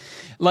 Like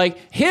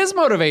his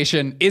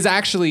motivation is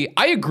actually,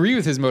 I agree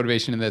with his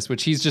motivation in this,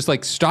 which he's just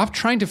like, stop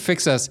trying to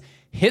fix us.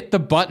 Hit the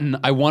button.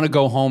 I want to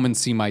go home and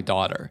see my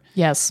daughter.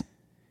 Yes.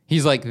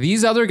 He's like,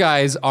 these other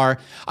guys are...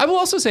 I will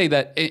also say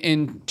that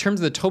in terms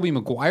of the Tobey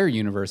Maguire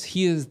universe,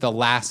 he is the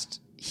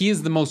most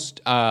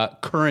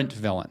current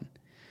villain,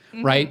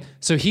 right?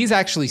 So he's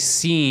actually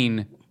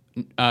seen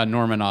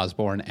Norman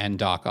Osborn and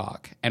Doc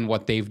Ock and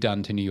what they've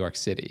done to New York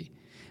City.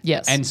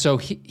 Yes. And so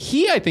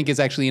he, I think, is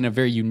actually in a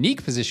very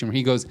unique position where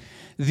he goes,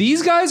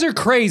 these guys are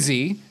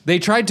crazy. They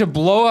tried to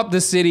blow up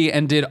the city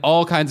and did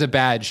all kinds of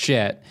bad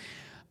shit.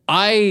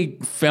 I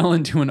fell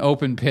into an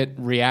open pit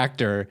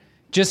reactor.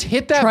 Just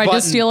hit that button. Tried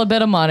to steal a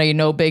bit of money.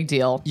 No big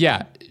deal.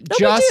 Yeah.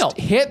 Just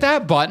hit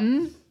that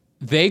button.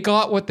 They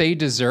got what they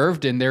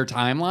deserved in their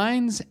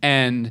timelines,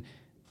 and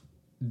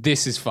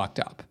this is fucked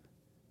up.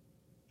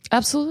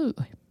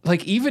 Absolutely.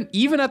 Like even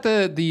at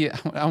the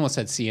I almost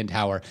said CN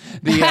Tower.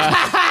 The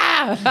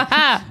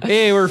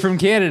hey, we're from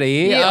Canada.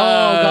 Eh?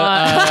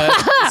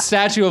 God.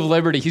 Statue of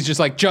Liberty. He's just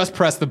like, just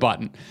press the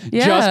button.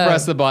 Yeah. Just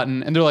press the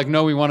button. And they're like,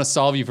 no, we want to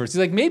solve you first. He's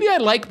like, maybe I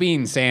like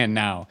being sand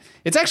now.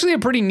 It's actually a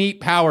pretty neat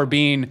power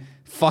being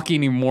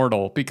fucking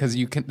immortal because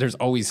there's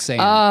always sand.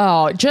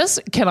 Oh,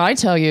 can I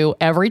tell you,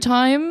 every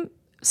time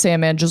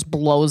Sandman just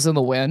blows in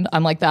the wind,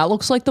 I'm like, that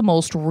looks like the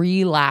most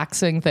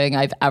relaxing thing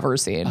I've ever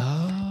seen.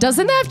 Oh.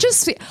 Doesn't that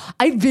just...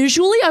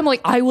 I'm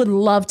like, I would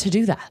love to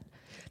do that.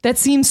 That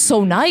seems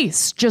so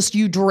nice. Just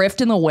you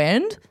drift in the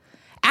wind.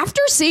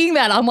 After seeing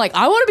that, I'm like,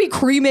 I want to be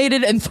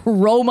cremated and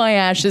throw my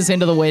ashes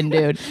into the wind,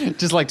 dude.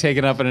 Just like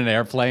taken up in an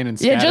airplane and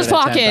just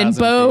fucking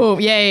boom.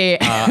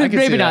 Yeah.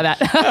 Maybe not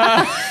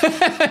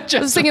that.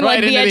 Just thinking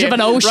like the edge of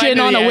an ocean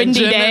on a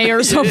windy day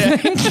or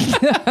something.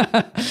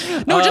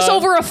 No, just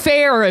over a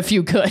fair if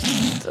you could.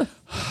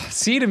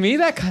 See, to me,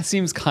 that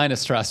seems kind of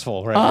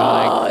stressful,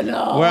 right?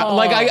 No.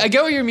 Like, I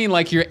get what you mean,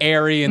 like you're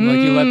airy and like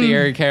you let the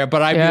airy carry,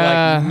 but I'd be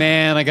like,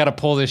 man, I got to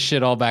pull this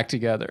shit all back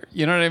together.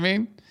 You know what I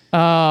mean?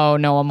 Oh,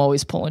 no, I'm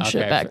always pulling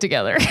shit back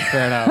together.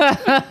 Fair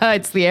enough.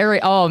 It's the area.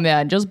 Oh,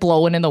 man, just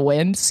blowing in the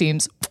wind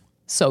seems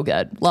so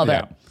good. Love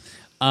it.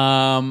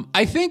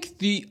 I think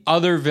the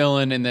other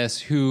villain in this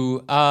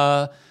who,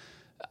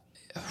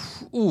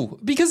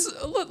 because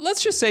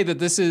let's just say that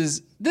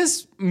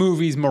this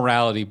movie's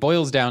morality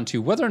boils down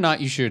to whether or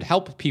not you should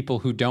help people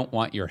who don't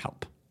want your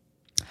help.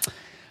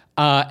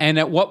 And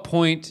at what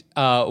point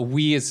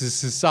we as a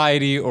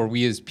society or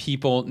we as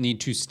people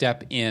need to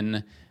step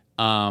in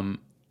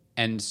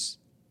and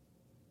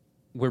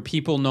where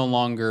people no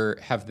longer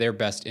have their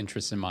best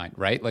interests in mind,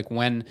 right? Like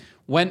when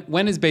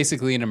is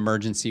basically an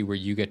emergency where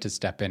you get to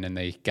step in and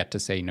they get to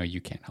say, no,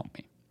 you can't help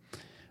me,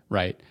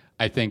 right?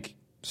 I think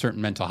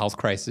certain mental health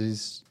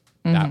crises,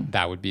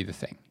 that would be the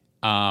thing.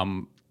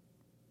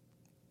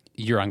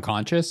 You're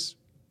unconscious.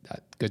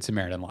 Good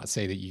Samaritan laws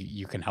say that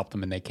you can help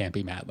them and they can't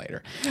be mad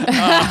later.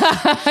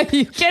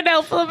 You can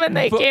help them and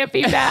they can't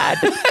be mad.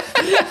 That's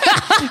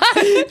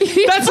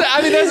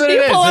what it is.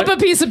 You pull up a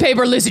piece of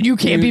paper. Listen, you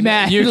can't be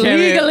mad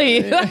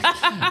legally.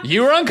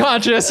 You were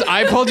unconscious.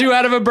 I pulled you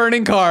out of a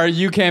burning car.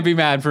 You can't be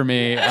mad for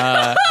me.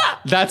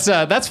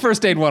 That's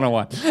first aid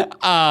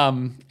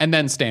 101. And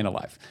then staying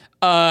alive.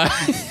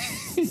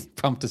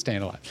 Pumped to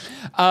staying alive.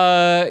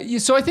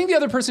 So I think the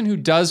other person who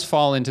does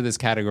fall into this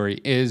category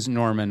is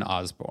Norman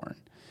Osborn.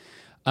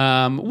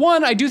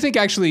 One, I do think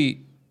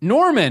actually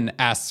Norman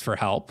asks for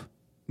help.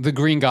 The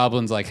Green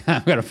Goblin's like,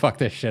 I'm going to fuck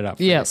this shit up.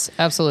 Yes,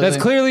 absolutely.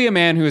 That's clearly a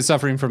man who is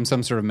suffering from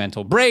some sort of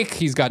mental break.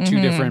 He's got two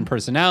different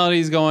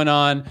personalities going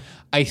on.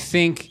 I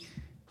think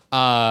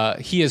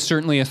he is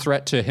certainly a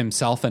threat to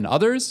himself and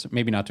others.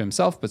 Maybe not to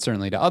himself, but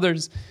certainly to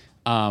others.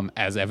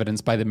 As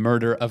evidenced by the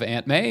murder of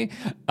Aunt May.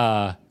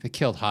 They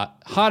killed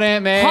hot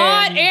Aunt May.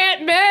 Hot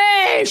Aunt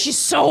May! She's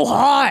so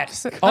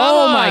hot.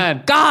 Oh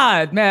my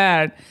God,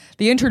 man.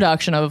 The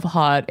introduction of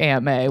hot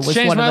Aunt May was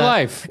changed my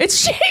life.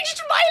 It's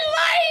changed my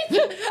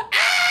life!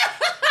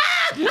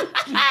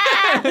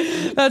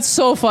 That's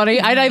so funny.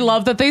 And I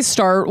love that they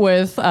start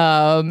with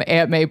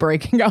Aunt May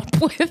breaking up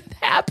with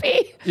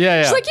Happy.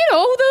 Yeah. She's like,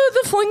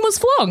 the fling was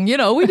flung.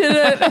 We did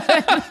it.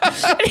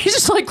 And he's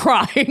just like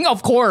crying,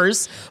 of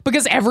course,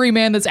 because every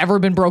man that's ever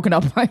been broken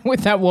up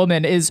with that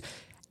woman is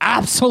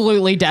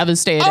absolutely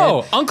devastated.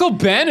 Oh, Uncle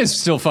Ben is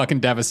still fucking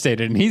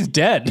devastated and he's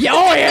dead. Yeah,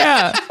 oh,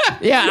 yeah.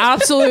 Yeah,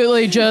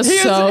 absolutely.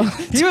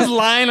 He was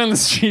lying on the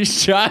street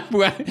shot.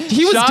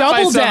 He was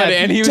double dead.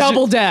 And he was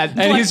double dead.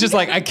 And he's just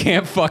like, I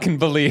can't fucking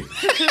believe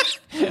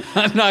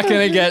I'm not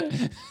going to get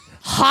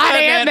hot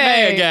Aunt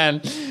May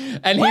again.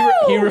 And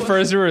he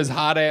refers to her as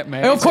hot Aunt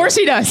May. Of course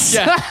he does.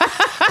 Yeah.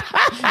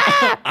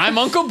 I'm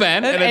Uncle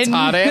Ben and it's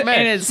hot Aunt May.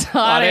 And it's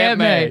hot Aunt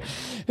May.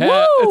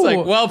 It's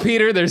like, well,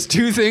 Peter, there's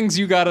two things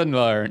you got to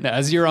learn.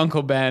 As your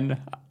Uncle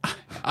Ben,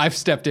 I've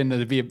stepped in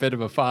to be a bit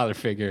of a father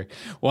figure.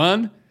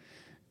 One,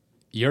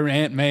 your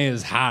Aunt May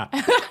is hot.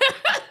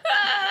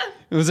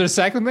 Was there a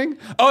second thing?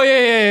 Oh,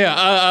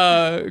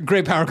 yeah.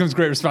 Great power comes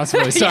great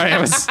responsibility. Sorry, I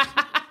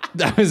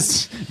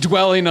was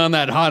dwelling on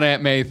that hot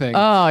Aunt May thing.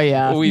 Oh,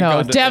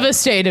 yeah.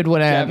 Devastated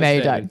when Aunt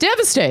May died.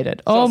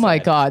 Devastated. Oh, my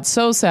God.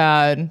 So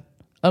sad.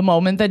 A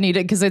moment that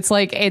needed, because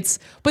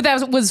but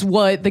that was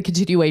what the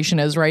continuation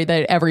is, right?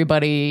 That every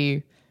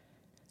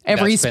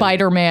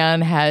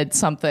Spider-Man had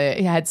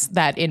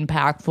that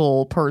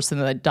impactful person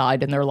that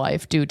died in their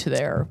life due to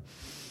their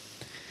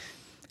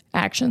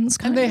actions.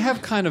 And they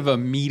have kind of a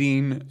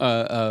meeting,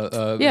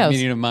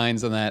 meeting of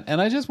minds on that.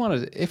 And I just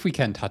want to, if we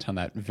can touch on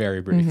that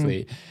very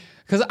briefly,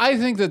 because I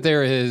think that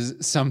there is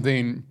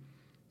something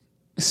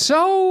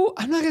so,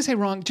 I'm not going to say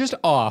wrong, just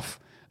off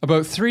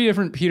about three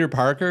different Peter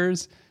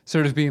Parkers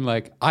sort of being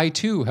like, I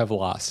too have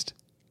lost.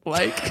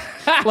 Like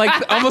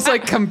almost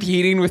like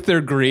competing with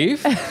their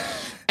grief.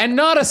 And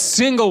not a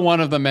single one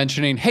of them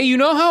mentioning, hey, you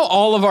know how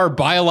all of our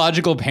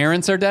biological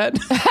parents are dead?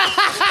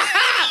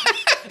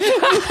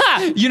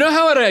 You know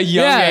how at a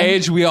young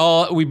age we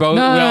all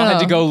had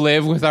to go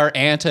live with our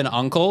aunt and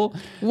uncle?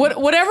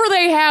 Whatever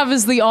they have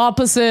is the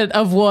opposite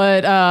of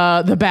what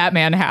the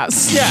Batman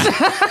has. Yeah.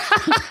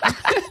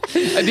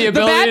 The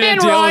Batman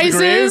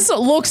rises,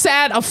 looks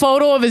at a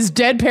photo of his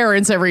dead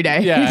parents every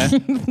day. Yeah.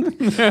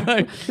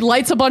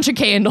 Lights a bunch of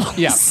candles.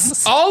 Yeah.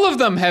 All of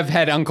them have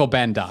had Uncle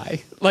Ben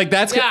die.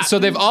 So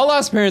they've all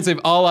lost parents, they've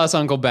all lost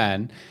Uncle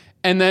Ben.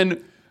 And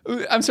then,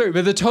 I'm sorry,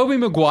 but the Tobey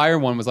Maguire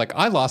one was like,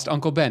 I lost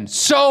Uncle Ben.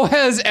 So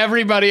has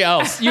everybody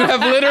else. You have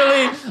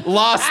literally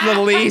lost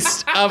the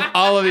least of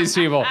all of these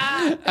people.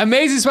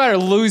 Amazing Spider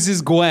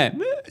loses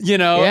Gwen,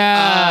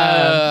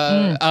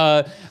 Yeah.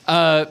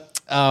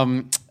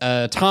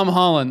 Tom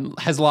Holland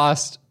has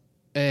lost,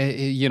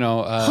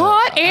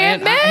 Hot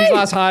Aunt May. He's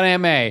lost Hot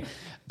Aunt May.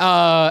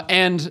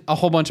 And a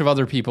whole bunch of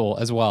other people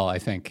as well, I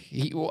think.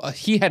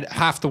 He had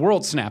half the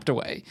world snapped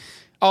away.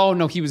 Oh,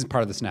 no, he was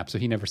part of the snap, so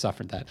he never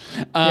suffered that.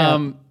 I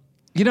don't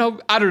know.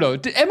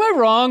 Am I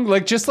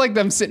wrong? Just like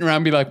them sitting around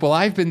and be like, well,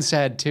 I've been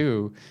sad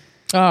too.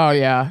 Oh,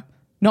 yeah.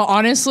 No,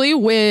 honestly,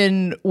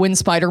 when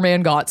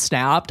Spider-Man got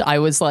snapped, I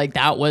was like,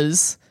 that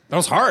was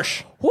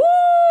harsh. woo.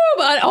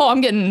 But I'm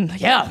getting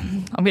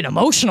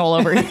emotional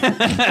over here.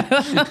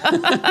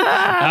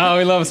 Oh,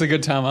 we love us a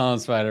good Tom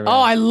Holland Spider-Man. Oh,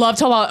 I love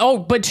Tom Holland. Oh,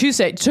 but to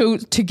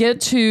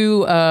get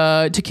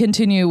to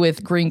continue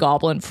with Green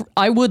Goblin,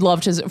 I would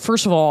love to.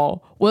 First of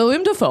all,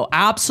 William Dafoe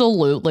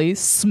absolutely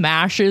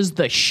smashes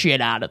the shit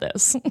out of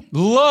this.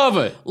 Love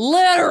it.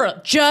 Literally,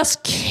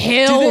 just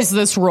kills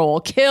this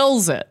role.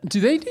 Kills it. Do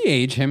they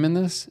de-age him in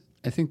this?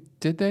 I think,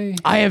 did they?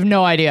 I have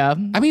no idea.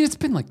 I mean, it's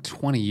been like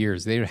 20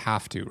 years. They would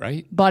have to,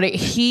 right? But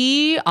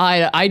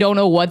I don't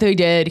know what they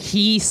did.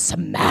 He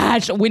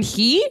smashed when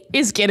he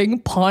is getting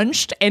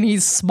punched and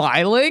he's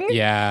smiling.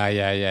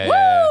 Yeah.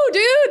 Woo,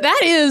 dude,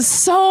 that is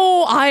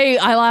so. I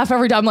laugh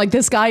every time. Like,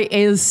 this guy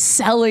is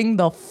selling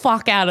the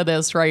fuck out of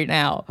this right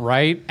now.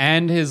 Right?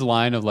 And his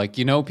line of like,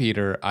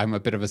 Peter, I'm a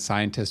bit of a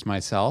scientist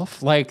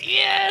myself. Like,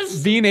 Yes.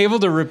 being able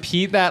to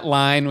repeat that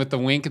line with the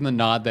wink and the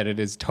nod that it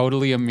is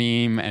totally a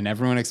meme and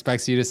everyone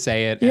expects you to say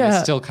it, and Yeah.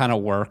 it still kind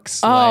of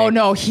works. Oh Like,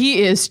 no,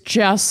 he is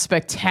just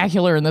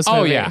spectacular in this movie.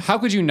 oh yeah. How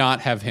could you not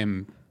have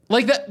him?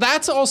 Like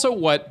that's also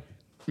what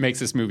makes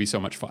this movie so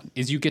much fun,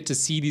 is you get to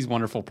see these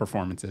wonderful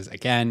performances.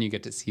 Again, you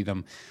get to see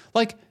them.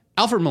 Like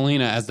Alfred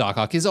Molina as Doc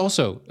Ock is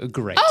also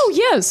great. Oh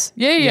yes,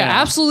 yeah,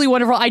 absolutely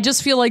wonderful. I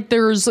just feel like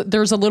there's a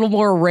little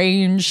more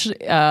range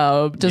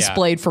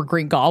displayed for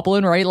Green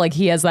Goblin, right? Like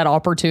he has that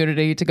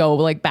opportunity to go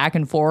like back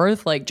and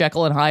forth, like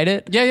Jekyll and Hyde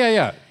it.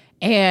 Yeah.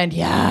 And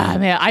yeah,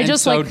 man, I And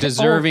just so like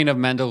deserving of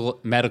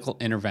medical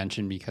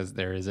intervention, because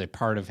there is a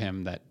part of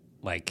him that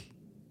like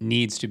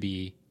needs to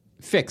be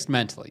fixed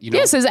mentally.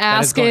 Yes, is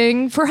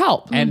asking for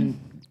help, and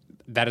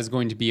that is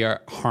going to be a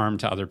harm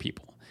to other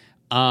people.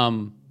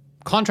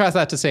 Contrast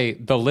that to, say,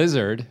 the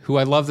Lizard, who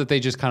I love that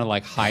they just kind of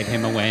like hide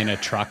him away in a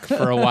truck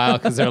for a while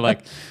because they're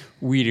like,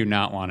 we do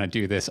not want to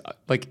do this.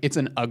 Like, it's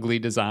an ugly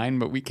design,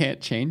 but we can't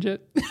change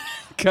it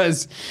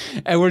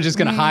and we're just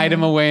going to hide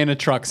him away in a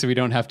truck so we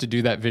don't have to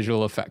do that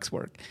visual effects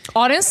work.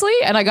 honestly.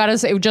 And I gotta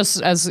say,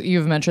 just as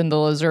you've mentioned the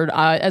Lizard,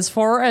 as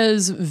far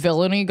as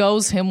villainy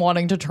goes, him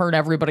wanting to turn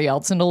everybody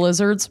else into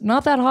lizards,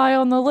 not that high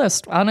on the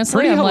list. Honestly,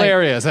 Pretty I'm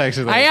hilarious,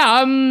 actually.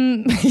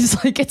 He's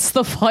like, it's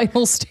the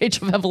final stage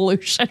of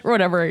evolution or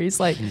whatever. He's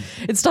like,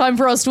 it's time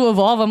for us to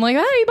evolve. I'm like,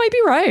 you might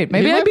be right.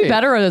 Maybe He I'd might be be.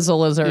 better as a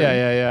lizard.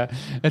 Yeah.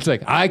 It's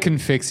like, I can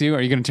fix you.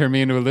 Are you going to turn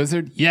me into a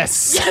lizard?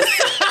 Yes.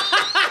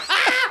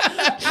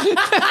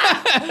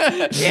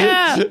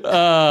 Yeah.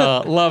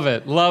 Love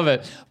it.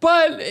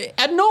 But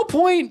at no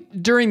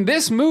point during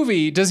this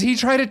movie does he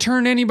try to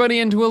turn anybody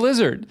into a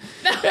lizard.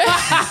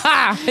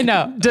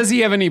 No. Does he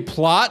have any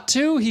plot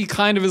to? He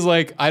kind of is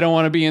like, I don't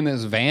want to be in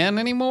this van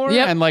anymore,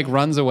 Yep. and like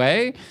runs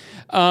away.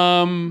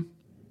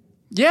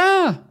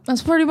 Yeah,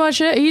 That's pretty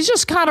much it. He's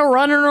just kind of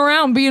running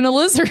around being a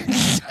lizard.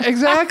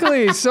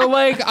 exactly. So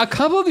like a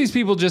couple of these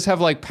people just have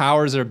like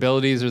powers or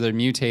abilities, or they're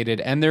mutated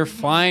and they're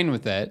fine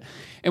with it.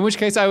 In which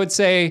case I would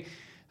say,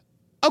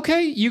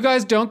 okay, you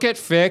guys don't get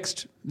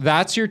fixed.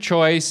 That's your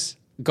choice.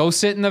 Go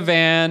sit in the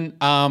van.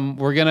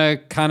 We're going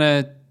to kind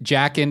of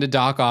jack into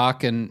Doc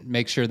Ock and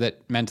make sure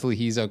that mentally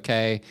he's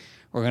okay.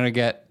 We're going to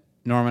get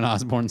Norman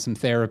Osborn some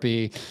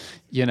therapy,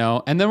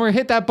 and then we're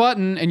hit that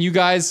button and you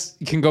guys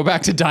can go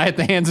back to die at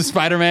the hands of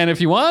Spider-Man if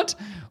you want,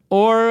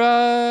 or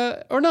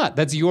not.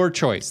 That's your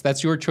choice.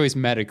 That's your choice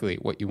medically,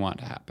 what you want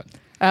to happen.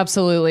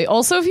 Absolutely.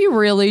 Also, if you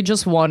really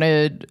just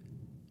wanted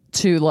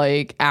to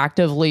like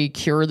actively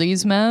cure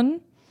these men,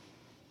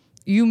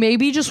 you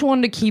maybe just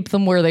wanted to keep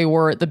them where they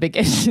were at the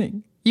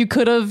beginning. You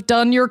could have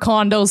done your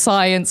condo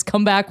science,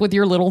 come back with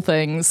your little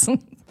things, and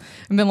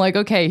been like,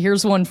 okay,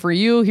 here's one for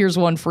you, here's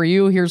one for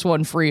you, here's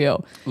one for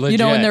you.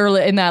 Legit. And they're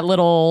in that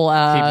little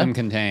Keep them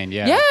contained,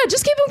 yeah. yeah,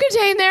 just keep them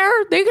contained there.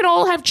 They can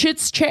all have chit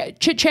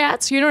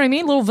chats. You know what I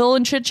mean? Little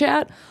villain chit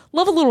chat.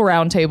 Love a little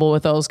round table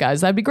with those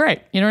guys. That'd be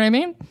great. You know what I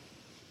mean?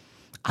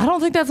 I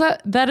don't think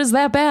that is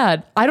that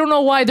bad. I don't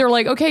know why they're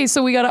like, okay,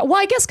 so we gotta. Well,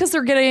 I guess because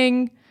they're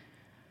kind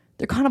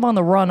of on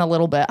the run a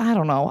little bit. I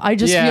don't know. I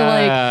just feel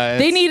like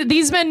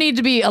these men need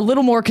to be a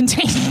little more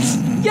contained.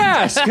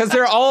 Yes, because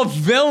they're all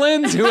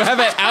villains who have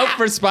it out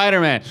for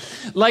Spider-Man.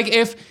 Like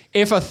if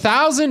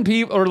 1,000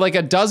 people or like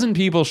a dozen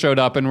people showed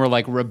up and were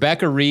like,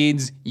 Rebecca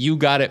Reed's, you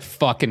got it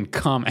fucking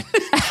coming.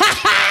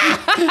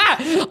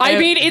 I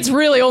mean, it's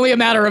really only a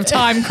matter of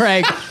time,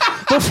 Craig,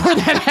 before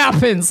that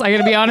happens. I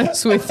gotta be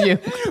honest with you.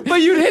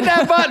 But you'd hit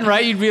that button,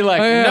 right? You'd be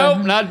like,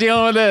 nope, not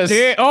dealing with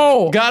this.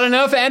 Got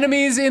enough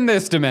enemies in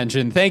this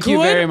dimension. Thank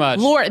you very much.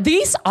 Lord,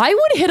 I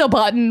would hit a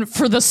button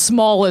for the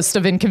smallest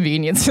of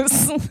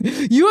inconveniences.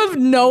 You have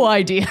no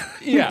idea.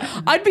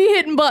 Yeah. I'd be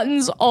hitting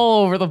buttons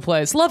all over the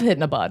place. Love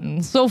hitting a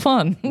button. So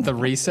fun. The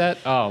reset?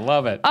 Oh,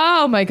 love it.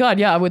 Oh my God.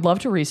 Yeah, I would love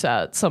to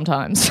reset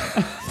sometimes.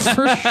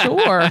 For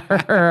sure.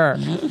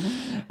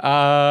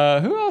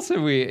 Who else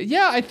have we?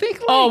 Yeah, I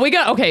think. We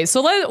got okay.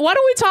 So why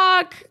don't we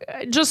talk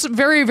just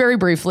very, very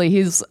briefly?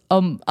 He's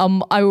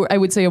I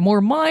would say a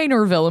more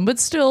minor villain, but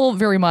still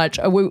very much.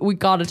 We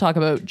got to talk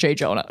about J.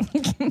 Jonah.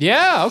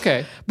 Yeah.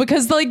 Okay.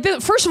 Because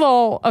first of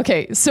all,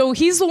 okay, so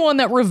he's the one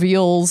that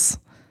reveals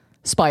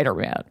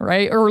Spider-Man,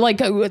 right? Or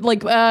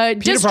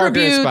distributes Parker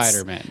is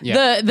Spider-Man.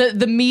 Yeah.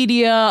 the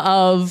media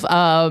of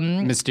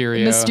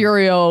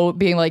Mysterio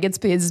being like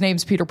his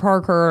name's Peter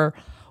Parker.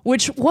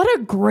 Which, what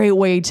a great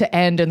way to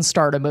end and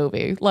start a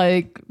movie.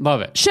 Like, love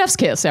it. Chef's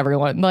kiss,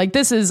 everyone. Like,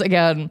 this is,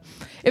 again,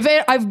 if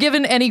I've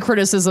given any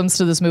criticisms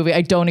to this movie,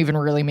 I don't even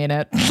really mean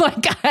it.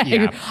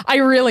 I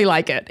really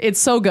like it. It's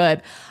so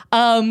good.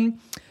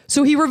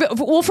 So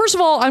well, first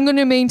of all, I'm going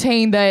to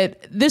maintain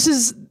that this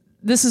is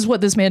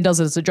what this man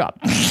does as a job.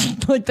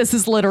 Like, this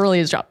is literally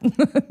his job.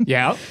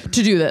 Yeah.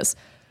 To do this.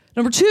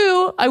 Number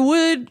two, I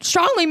would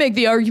strongly make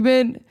the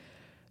argument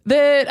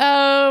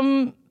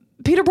that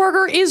Peter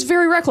Parker is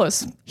very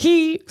reckless.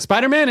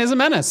 Spider-Man is a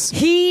menace.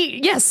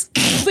 Yes,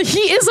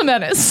 he is a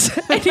menace.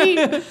 And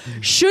he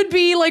should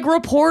be like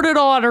reported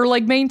on or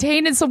like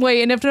maintained in some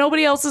way. And if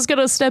nobody else is going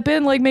to step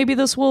in, like maybe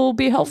this will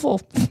be helpful.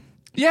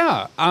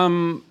 Yeah. I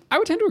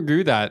would tend to agree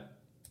with that.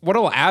 What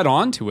I'll add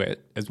on to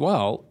it as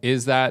well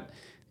is that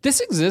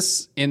this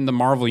exists in the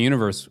Marvel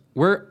universe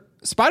where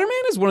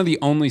Spider-Man is one of the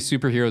only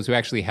superheroes who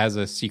actually has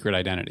a secret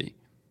identity.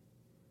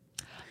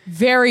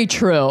 Very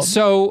true.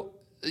 So,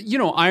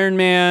 Iron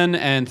Man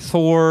and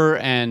Thor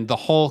and the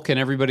Hulk and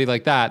everybody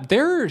like that,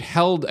 they're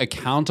held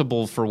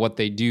accountable for what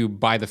they do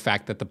by the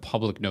fact that the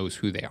public knows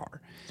who they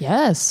are.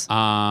 Yes.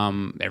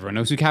 Everyone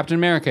knows who Captain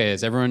America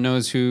is. Everyone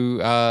knows who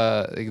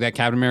that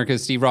Captain America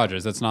is Steve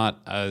Rogers. That's not,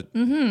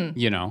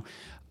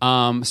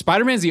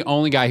 Spider-Man's the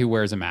only guy who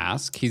wears a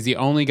mask. He's the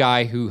only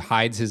guy who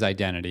hides his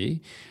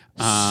identity.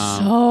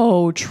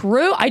 So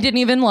true. I didn't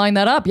even line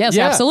that up. Yes,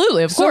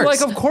 absolutely. Of course.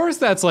 So, of course,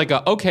 that's like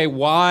okay,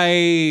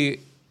 why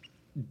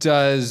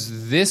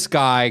does this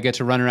guy get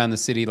to run around the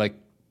city like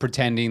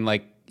pretending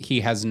like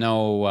he has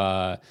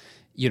no,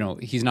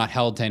 he's not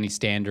held to any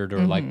standard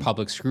or like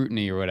public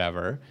scrutiny or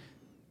whatever,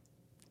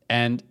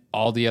 and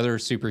all the other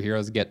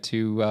superheroes get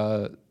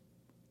to,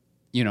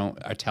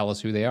 tell us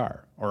who they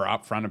are or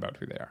upfront about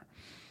who they are.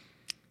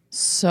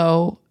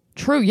 So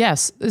true.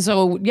 Yes.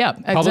 So yeah,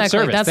 exactly.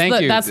 Service.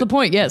 That's the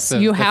point. Yes,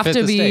 you have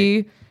to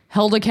be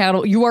held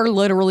accountable. You are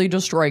literally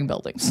destroying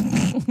buildings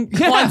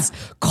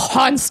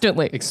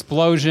constantly.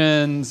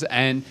 Explosions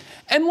and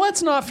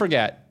let's not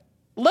forget.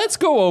 Let's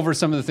go over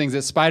some of the things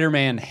that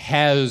Spider-Man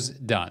has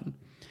done.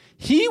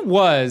 He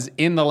was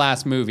in the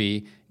last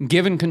movie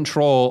given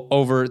control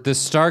over the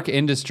Stark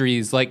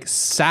Industries like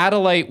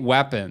satellite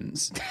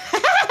weapons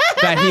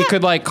that he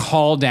could like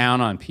call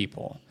down on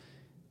people.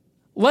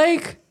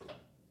 Like,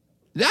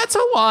 that's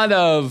a lot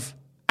of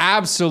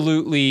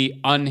absolutely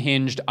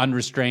unhinged,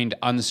 unrestrained,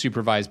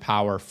 unsupervised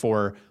power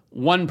for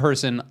one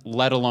person,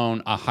 let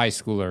alone a high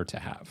schooler to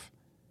have.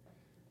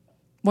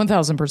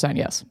 1000%,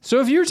 yes.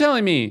 So if you're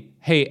telling me,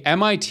 hey,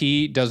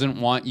 MIT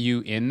doesn't want you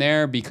in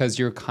there because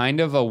you're kind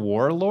of a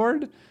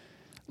warlord,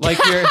 like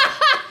you're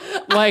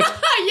like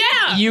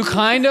you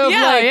kind of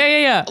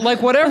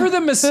like whatever the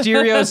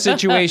Mysterio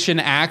situation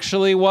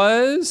actually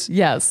was.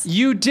 Yes.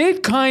 You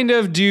did kind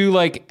of do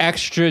like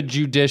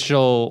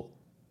extrajudicial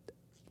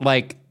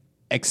like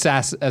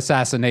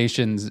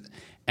assassinations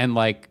and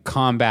like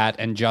combat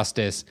and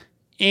justice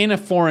in a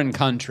foreign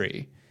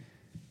country.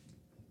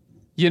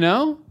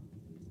 1000%.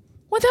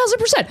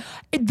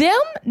 Them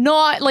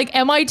not like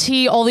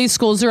MIT, all these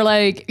schools are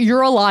like,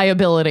 you're a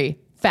liability.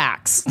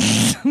 Facts.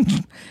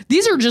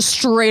 These are just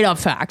straight up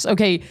facts.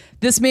 Okay,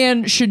 this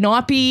man should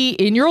not be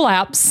in your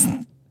laps.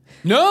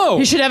 No.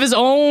 He should have his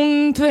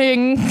own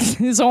thing,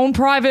 his own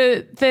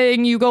private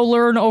thing. You go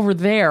learn over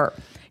there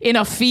in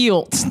a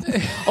field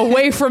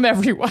away from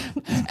everyone.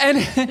 And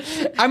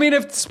I mean,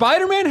 if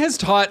Spider-Man has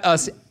taught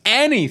us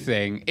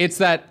anything, it's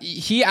that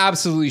he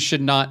absolutely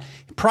should not.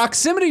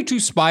 Proximity to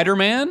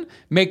Spider-Man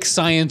makes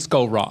science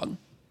go wrong,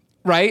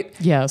 right?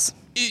 Yes.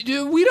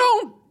 We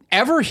don't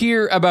ever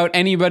hear about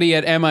anybody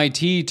at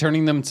MIT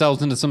turning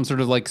themselves into some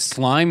sort of like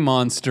slime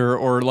monster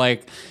or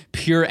like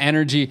pure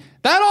energy.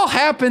 That all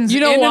happens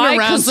in and around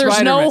because there's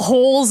Spider-Man. no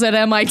holes at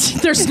MIT.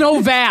 There's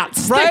no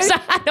vats. Right?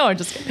 No, I'm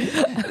just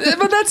kidding.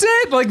 But that's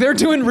it. Like, they're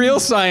doing real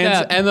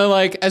science. And they're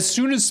like, as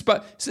soon as...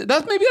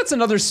 that's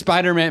another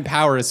Spider-Man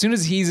power. As soon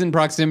as he's in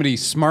proximity,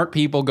 smart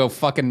people go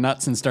fucking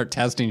nuts and start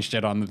testing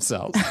shit on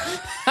themselves.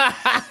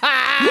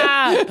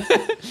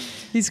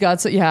 He's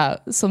got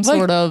some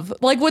sort of...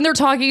 Like, when they're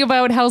talking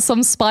about how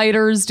some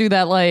spiders do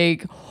that,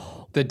 like...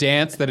 The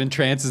dance that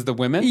entrances the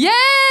women?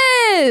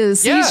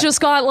 Yes! Yeah. He's just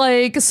got,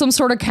 like, some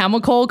sort of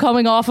chemical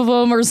coming off of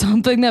him or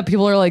something that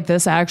people are like,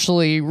 this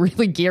actually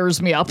really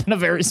gears me up in a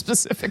very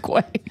specific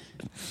way.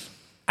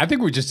 I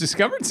think we just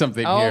discovered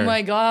something here. Oh,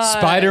 my God.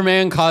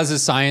 Spider-Man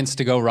causes science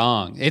to go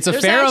wrong. It's a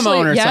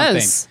pheromone or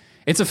something.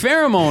 It's a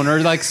pheromone or,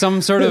 like,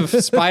 some sort of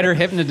spider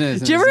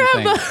hypnotism. Do you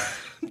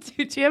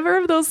ever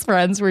have those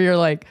friends where you're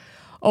like,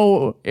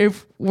 oh,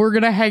 if we're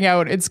going to hang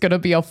out, it's going to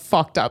be a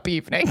fucked up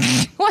evening.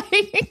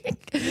 Like,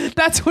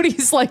 that's what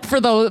he's like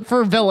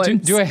for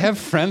villains. Do I have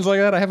friends like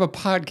that? I have a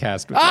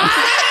podcast with them.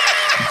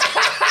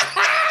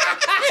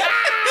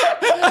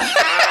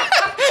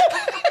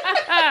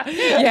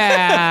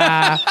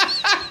 Yeah.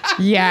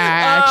 Yeah,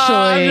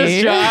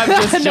 actually. I'm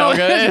just No,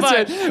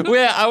 joking.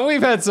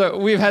 We've had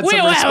some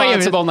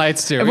responsible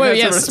nights too.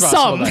 We've had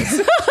some responsible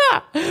nights.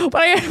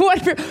 But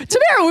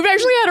Tamara, we've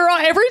actually had her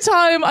on. Every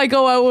time I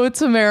go out with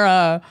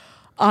Tamara,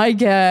 I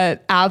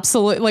get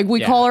absolute, like,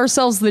 we call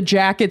ourselves the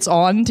Jackets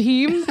On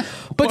team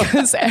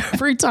because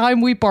every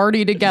time we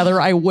party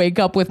together, I wake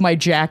up with my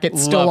jacket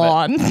still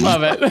on.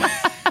 Love it.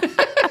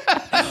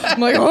 I'm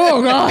like,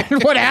 oh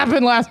God, what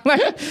happened last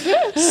night?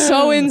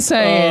 So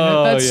insane.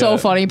 That's so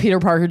funny. Peter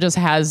Parker just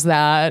has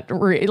that,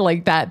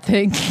 that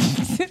thing,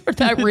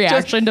 that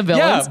reaction to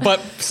villains. Yeah, but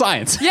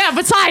science. Yeah,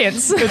 but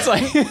science. It's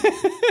like,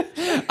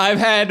 I've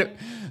had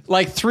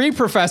like 3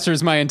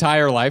 professors my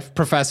entire life,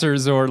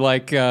 professors or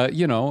like,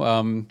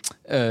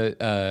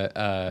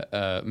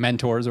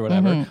 mentors or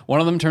whatever. Mm-hmm. One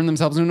of them turned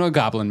themselves into a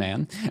goblin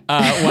man.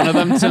 One of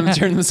them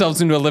turned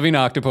themselves into a living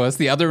octopus.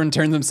 The other one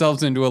turned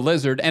themselves into a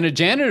lizard. And a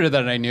janitor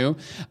that I knew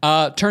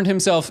turned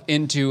himself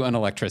into an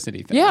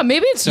electricity thing. Yeah,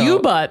 maybe it's you,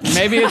 but.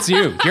 Maybe it's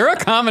you. You're a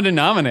common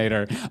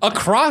denominator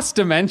across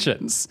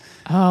dimensions.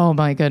 Oh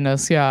my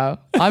goodness, yeah.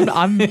 I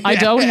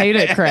don't hate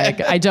it,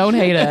 Craig. I don't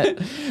hate it.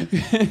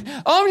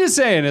 All I'm just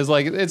saying is,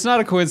 like, it's not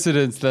a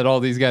coincidence that all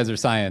these guys are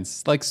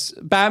science. Like,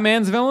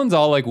 Batman's villains,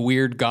 all like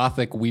weird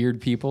gothic weird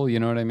people, you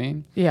know what I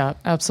mean? Yeah,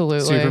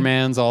 absolutely.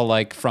 Superman's all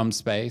like from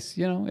space,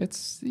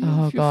 it's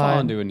you fall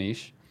into a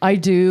niche. I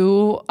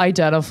do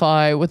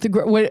identify with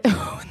when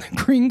the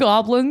Green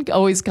Goblin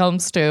always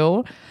comes to,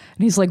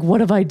 and he's like, what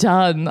have I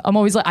done? I'm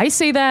always like, I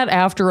say that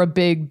after a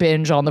big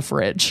binge on the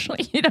fridge.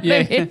 You know what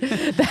I mean?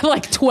 That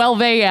like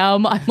 12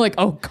 a.m. I'm like,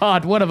 oh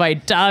God, what have I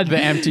done? The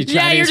empty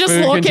Chinese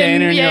food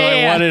container, and you're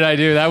like, what did I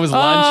do? That was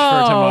lunch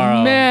for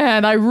tomorrow. Oh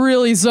man, I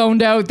really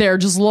zoned out there,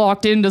 just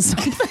locked into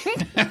something.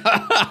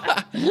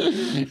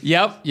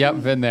 Yep,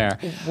 been there.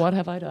 What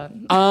have I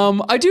done?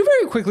 I do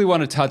very quickly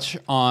want to touch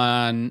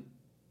on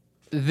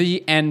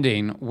the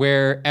ending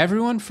where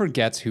everyone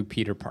forgets who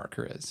Peter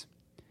Parker is.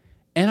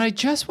 And I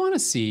just want to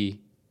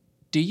see,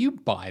 do you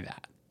buy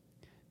that?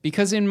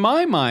 Because in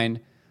my mind,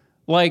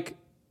 like,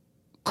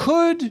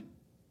 could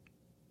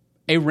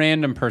a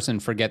random person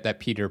forget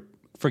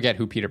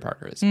who Peter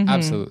Parker is? Mm-hmm.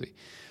 Absolutely.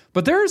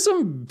 But there are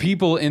some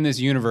people in this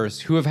universe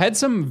who have had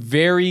some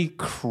very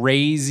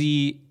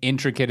crazy,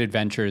 intricate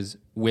adventures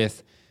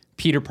with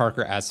Peter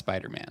Parker as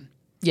Spider-Man.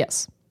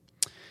 Yes.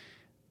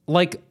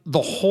 Like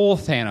the whole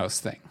Thanos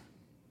thing.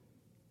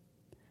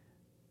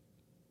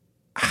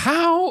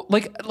 How,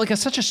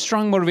 such a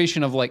strong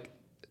motivation of like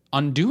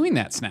undoing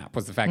that snap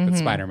was the fact that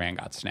Spider-Man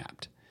got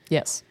snapped.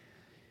 Yes.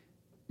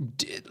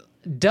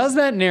 Does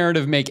that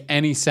narrative make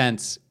any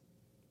sense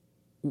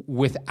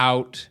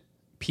without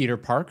Peter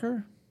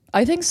Parker?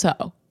 I think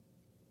so.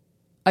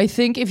 I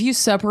think if you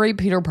separate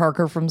Peter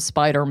Parker from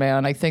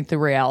Spider-Man, I think the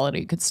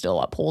reality could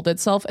still uphold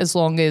itself as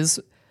long as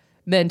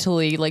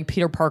mentally, like,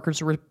 Peter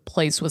Parker's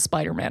replaced with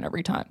Spider-Man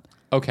every time.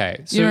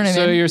 Okay. So, you know what I mean?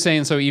 So you're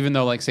saying, so even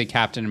though, like, say,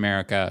 Captain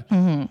America,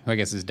 who I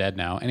guess is dead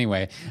now,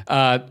 anyway,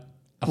 and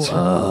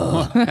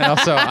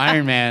also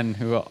Iron Man,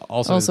 who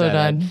also is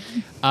dead.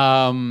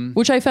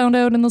 Which I found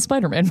out in the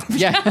Spider-Man movie.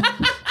 Yeah.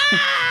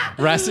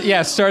 Starts with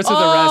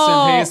the rest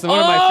in peace. One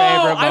of my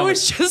favorite moments. I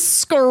was just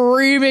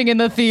screaming in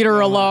the theater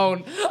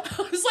alone.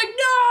 I was like,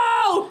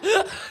 no!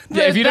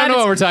 Yeah, if you don't know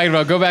what we're talking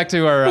about, go back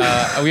to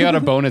our, we had a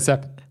bonus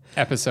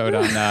episode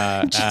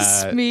on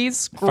just me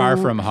Far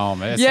From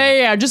Home.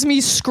 Just me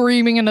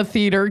screaming in a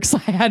theater because I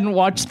hadn't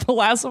watched the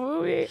last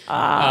movie.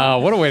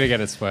 What a way to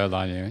get it spoiled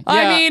on you.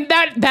 I mean,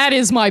 that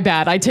is my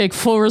bad. I take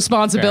full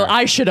responsibility. Fair.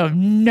 I should have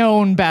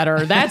known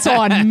better. That's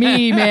on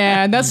me,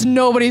 man. That's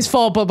nobody's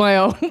fault but my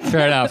own.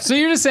 Fair enough. So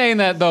you're just saying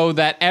that, though,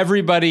 that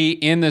everybody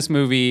in this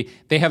movie,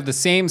 they have the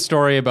same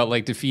story about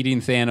like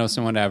defeating Thanos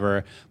and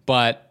whatever,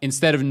 but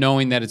instead of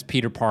knowing that it's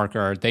Peter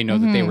Parker, they know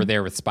that they were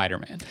there with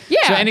Spider-Man.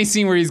 Yeah. So any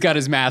scene where he's got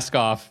his mask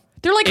off,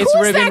 they're like,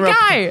 who's that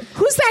guy?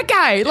 Who's that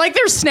guy? Like,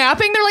 they're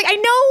snapping. They're like, I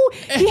know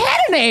he had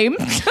a name.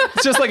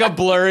 It's just like a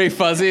blurry,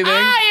 fuzzy thing.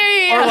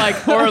 Yeah.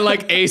 Or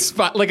like a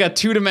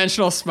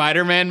 2-dimensional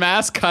Spider-Man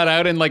mask cut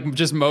out and like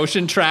just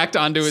motion tracked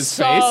onto his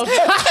face.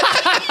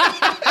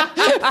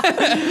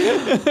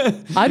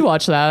 I'd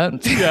watch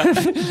that.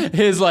 Yeah.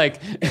 His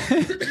like,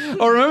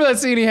 remember that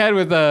scene he had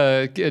with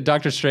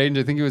Doctor Strange?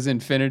 I think it was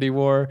Infinity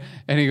War,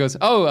 and he goes,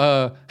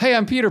 hey,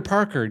 I'm Peter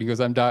Parker. And he goes,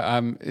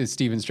 I'm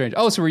Stephen Strange.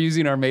 Oh, so we're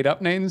using our made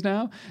up names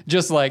now?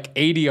 Just like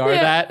ADR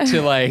that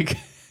to like,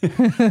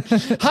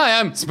 hi,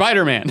 I'm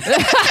Spider-Man.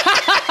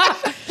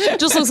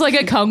 Just looks like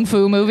a kung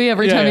fu movie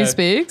every time he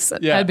speaks.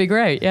 Yeah. That'd be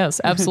great. Yes,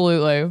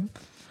 absolutely.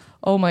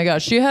 Oh my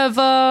gosh. Do you have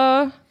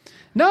No,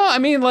 I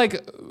mean,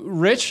 like,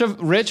 rich,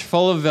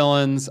 full of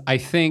villains. I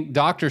think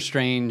Doctor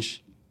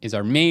Strange is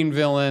our main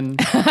villain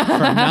for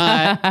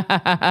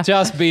not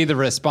just be the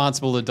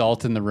responsible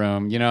adult in the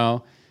room, you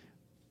know?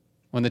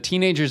 When the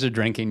teenagers are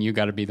drinking, you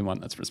got to be the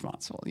one that's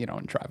responsible, you know,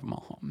 and drive them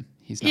all home.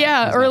 He's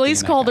or at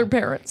least call their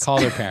parents. Call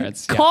their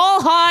parents. Yeah.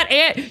 Call hot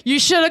Aunt. You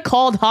should have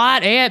called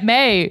hot Aunt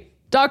May.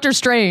 Doctor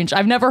Strange.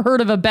 I've never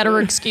heard of a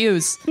better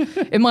excuse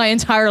in my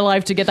entire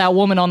life to get that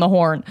woman on the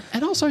horn.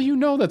 And also, you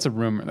know, that's a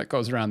rumor that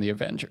goes around the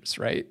Avengers,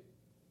 right?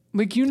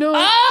 Like, you know.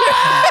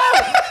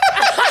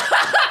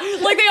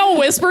 Like they all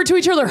whisper to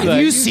each other, have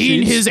Like, you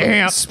seen his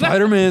aunt?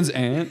 Spider-Man's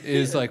aunt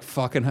is like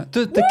fucking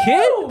the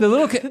kid, the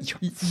little kid.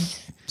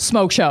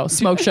 Smoke show,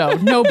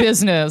 no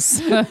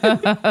business. You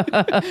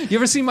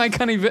ever seen my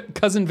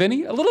cousin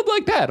Vinny? A little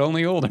like that,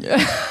 only older.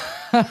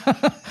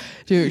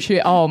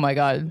 Dude, oh my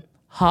God.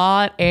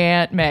 Hot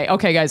Aunt May.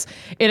 Okay, guys,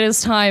 it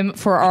is time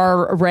for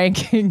our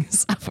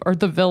rankings for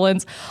the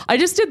villains. I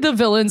just did the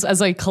villains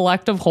as a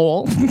collective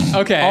whole.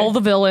 Okay. All the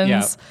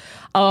villains.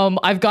 Yeah.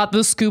 I've got the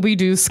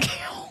Scooby-Doo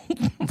scale.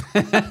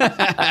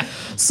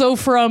 So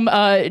from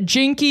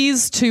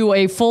Jinkies to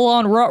a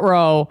full-on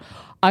Ruh-Roh,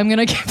 I'm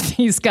going to give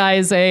these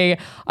guys I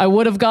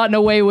would have gotten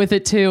away with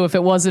it too if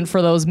it wasn't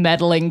for those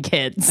meddling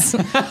kids.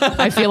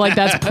 I feel like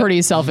that's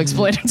pretty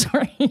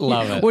self-explanatory.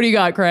 Love it. What do you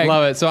got, Craig?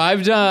 Love it. So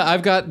I've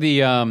got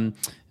the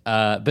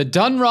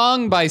Done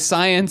Wrong by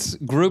Science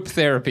group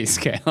therapy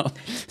scale.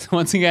 So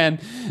once again,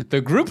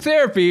 the group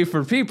therapy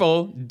for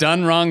people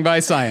done wrong by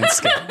science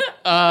scale.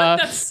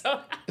 That's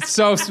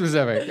So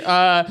specific.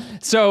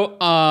 So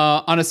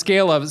on a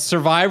scale of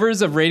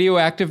survivors of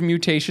radioactive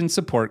mutation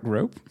support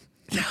group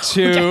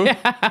to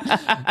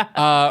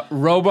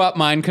Robot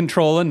Mind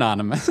Control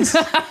Anonymous.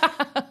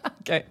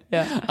 Okay,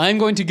 yeah. I'm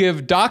going to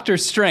give Dr.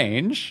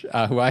 Strange,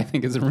 who I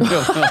think is a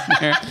real villain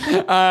here,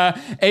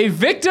 a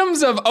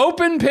Victims of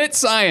Open Pit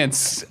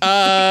Science.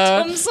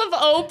 Victims of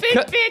Open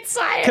Pit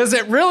Science. Because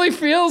it really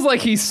feels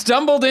like he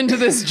stumbled into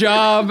this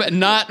job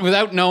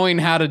without knowing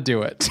how to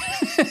do it.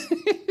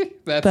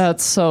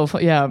 That's so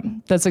yeah.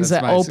 That's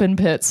exactly Open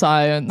Pit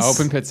Science.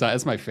 Open Pit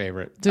Science. That's my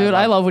favorite. Dude,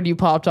 I love when you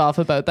popped off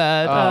about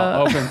that.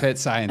 Open Pit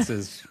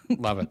Sciences.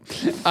 Love it.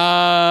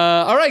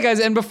 All right, guys.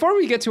 And before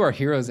we get to our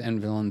heroes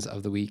and villains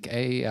of the week,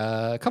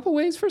 a couple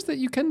ways first that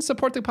you can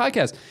support the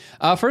podcast.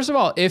 First of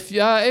all, if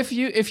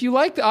you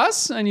like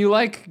us and you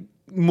like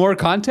more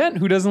content,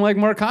 who doesn't like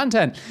more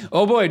content?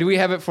 Oh boy, do we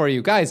have it for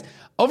you, guys.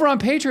 Over on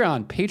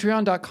Patreon,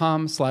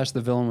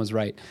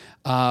 patreon.com/thevillainwasright.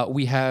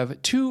 We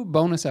have 2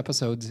 bonus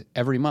episodes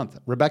every month.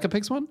 Rebecca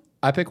picks one,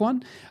 I pick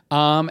one,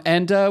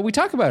 and we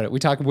talk about it. We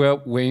talk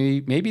about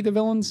maybe the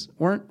villains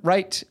weren't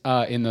right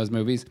in those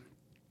movies.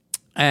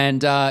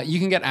 And you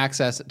can get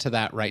access to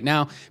that right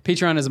now.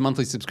 Patreon is a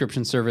monthly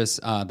subscription service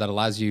that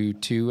allows you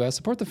to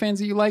support the fans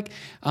that you like.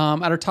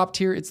 At our top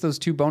tier, it's those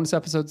 2 bonus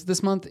episodes.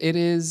 This month, it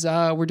is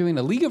we're doing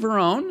A League of Her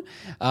Own,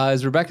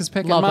 as Rebecca's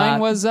pick, Love and mine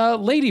that. was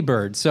Lady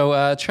Bird.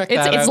 So check that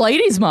out. It's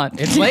Ladies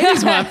Month. It's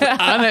Ladies Month.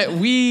 On it,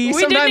 we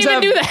didn't sometimes even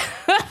have, do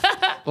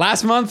that.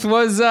 Last month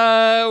was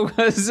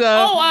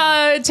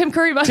Tim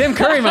Curry Month. Tim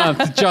Curry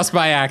Month, just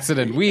by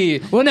accident.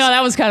 Well, no,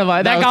 that was kind of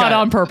that got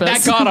on purpose.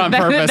 That got on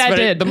purpose. that but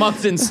did. The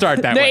month didn't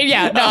start that way.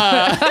 Yeah.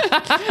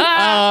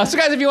 No. So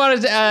guys, if you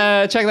want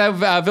to check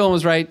that out, Villain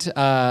Was Right,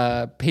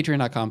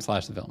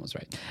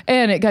 patreon.com/thevillainwasright.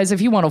 And guys,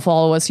 if you want to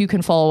follow us, you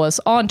can follow us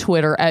on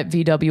Twitter at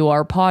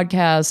VWR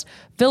Podcast.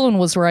 Villain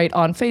Was Right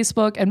on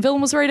Facebook, and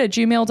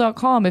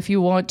villainwasright@gmail.com if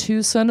you want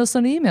to send us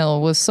an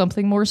email with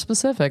something more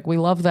specific. We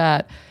love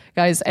that.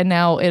 Guys, and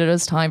now it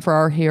is time for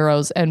our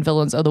heroes and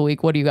villains of the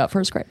week. What do you got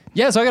first, Craig?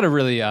 Yeah, so I got a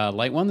really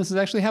light one. This has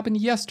actually happened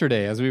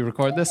yesterday as we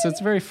record this. So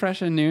it's very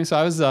fresh and new. So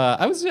I was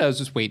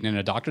just waiting in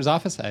a doctor's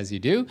office, as you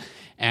do,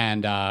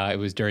 and it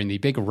was during the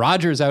big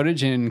Rogers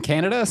outage in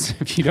Canada. So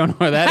if you don't know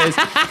where that is,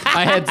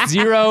 I had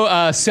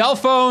 0 cell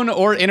phone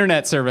or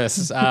internet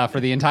service for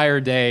the entire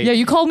day. Yeah,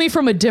 you called me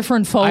from a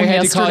different phone I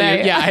had yesterday. to call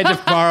you. Yeah, I had to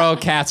borrow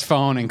Kat's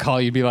phone and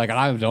call you. Be like,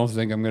 I don't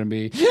think I'm going to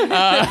be.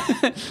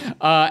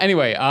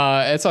 Anyway,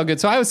 it's all good.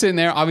 So I was sitting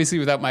there, obviously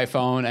without my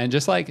phone, and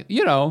just like,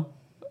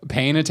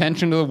 paying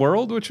attention to the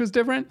world, which was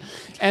different.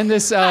 And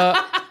this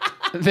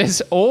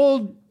this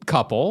old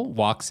couple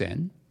walks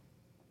in,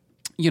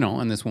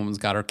 and this woman's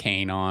got her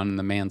cane on, and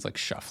the man's like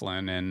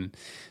shuffling, and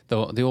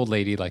the old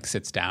lady like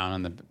sits down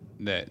on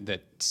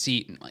the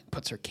seat and like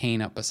puts her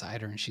cane up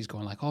beside her, and she's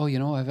going like, oh,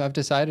 I've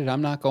decided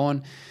I'm not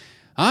going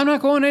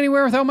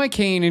anywhere without my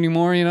cane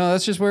anymore.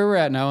 That's just where we're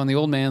at now. And the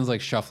old man's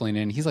like shuffling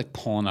in. He's like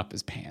pulling up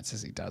his pants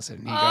as he does it.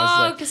 And he goes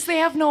like, because they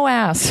have no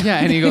ass. yeah.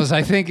 And he goes,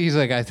 I think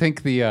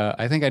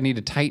I need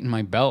to tighten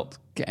my belt.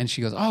 And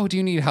she goes, oh, do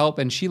you need help?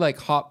 And she like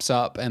hops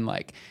up and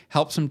like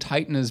helps him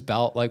tighten his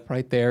belt, like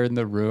right there in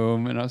the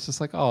room. And I was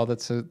just like, oh,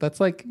 that's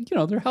like,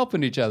 they're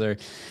helping each other.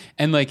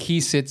 And like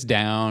he sits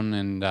down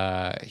and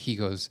he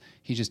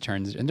just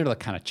turns and they're like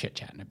kind of chit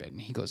chatting a bit.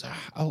 And he goes,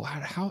 oh,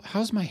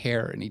 how's my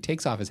hair? And he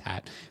takes off his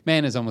hat.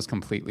 Man is almost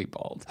completely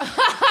bald,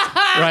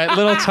 right?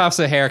 Little tufts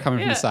of hair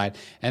coming from the side.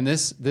 And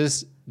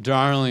this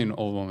darling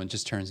old woman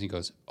just turns and he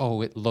goes,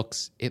 oh, it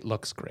looks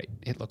great.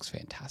 It looks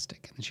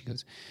fantastic. And then she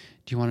goes,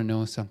 do you want to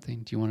know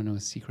something? Do you want to know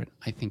a secret?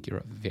 I think you're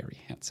a very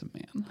handsome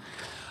man.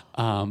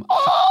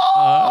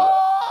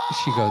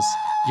 She goes,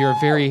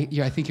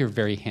 I think you're a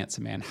very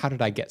handsome man. How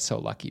did I get so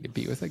lucky to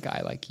be with a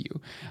guy like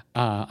you?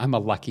 I'm a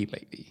lucky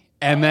lady.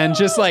 And then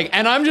just like,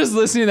 and I'm just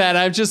listening to that. And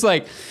I'm just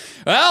like,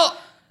 well,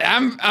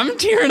 I'm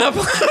tearing up a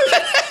little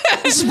bit.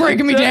 It's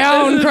breaking me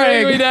down,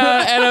 Craig. And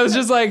I was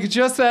just like,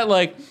 just that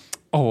like,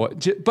 but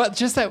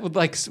just that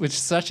with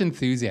such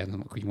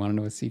enthusiasm. You want to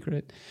know a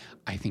secret?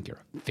 I think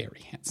you're a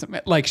very handsome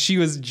man. Like, she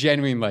was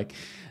genuine, like,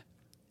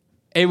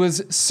 it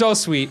was so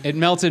sweet. It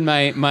melted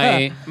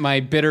my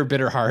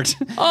bitter heart.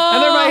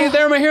 Oh. And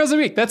they're my heroes of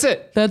the week. That's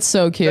it. That's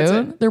so cute.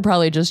 That's They're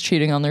probably just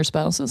cheating on their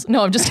spouses.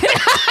 No, I'm just kidding.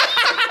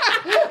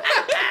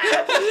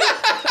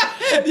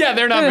 Yeah,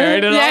 they're not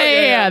married at all.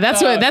 Yeah.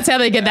 That's how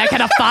they get that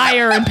kind of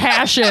fire and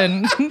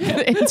passion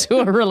into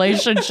a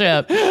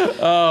relationship.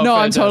 Oh, no, fantastic.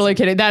 I'm totally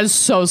kidding. That is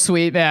so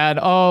sweet, man.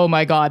 Oh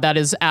my God, that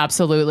is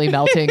absolutely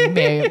melting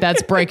me.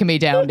 That's breaking me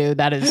down, dude.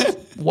 That is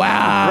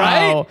wow.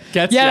 Right?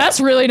 That's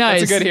really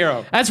nice. That's a good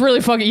hero. That's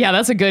really fucking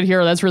that's a good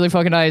hero. That's really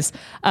fucking nice.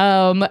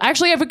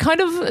 Actually, I have a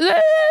kind of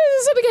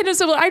something kind of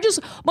similar.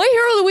 My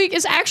hero of the week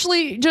is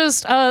actually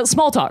just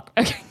small talk,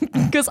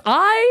 because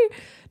I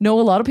know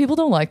a lot of people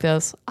don't like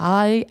this.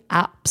 I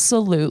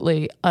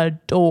absolutely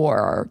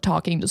adore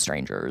talking to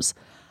strangers.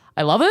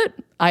 I love it.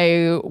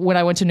 When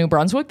I went to New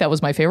Brunswick, that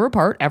was my favorite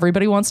part.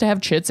 Everybody wants to have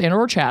chits and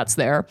or chats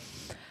there.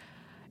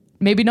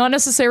 Maybe not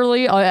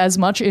necessarily as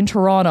much in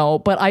Toronto,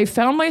 but I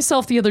found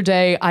myself the other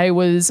day. I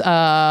was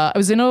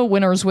in a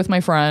Winners with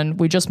my friend.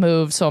 We just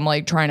moved, so I'm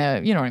like trying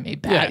to, you know what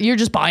I mean? You're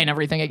just buying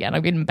everything again.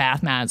 I'm getting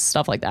bath mats,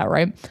 stuff like that,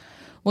 right?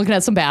 Looking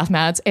at some bath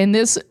mats, and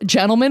this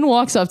gentleman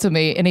walks up to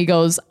me and he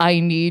goes, "I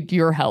need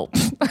your help."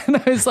 And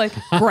I was like,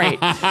 great.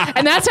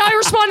 And that's how I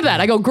respond to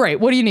that. I go,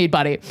 great. What do you need,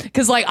 buddy?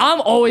 Because like, I'm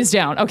always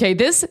down. Okay,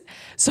 this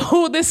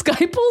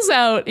guy pulls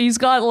out, he's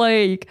got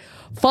like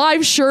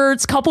 5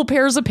 shirts, couple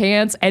pairs of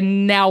pants,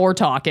 and now we're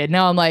talking.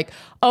 Now I'm like,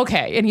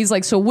 okay. And he's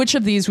like, so which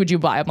of these would you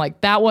buy? I'm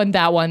like, that one.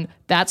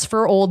 That's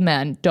for old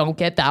men. Don't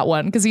get that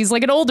one. Because he's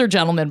like an older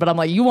gentleman, but I'm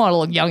like, you want to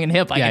look young and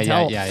hip, I can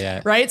tell.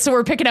 Yeah. Right? So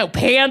we're picking out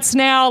pants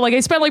now. Like, I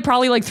spent like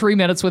probably like 3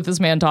 minutes with this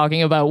man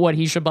talking about what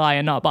he should buy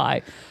and not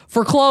buy.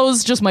 For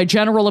clothes, just my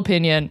general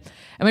opinion.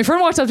 And my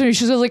friend walks up to me,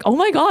 she's like, oh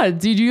my God,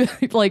 did you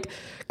like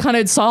kind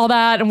of saw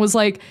that and was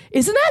like,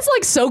 isn't that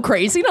like so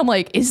crazy? And I'm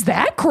like, is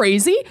that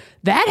crazy?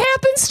 That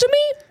happens to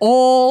me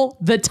all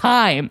the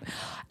time.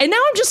 And now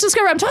I'm just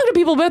discovering, I'm talking to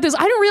people about this.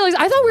 I didn't realize,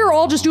 I thought we were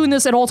all just doing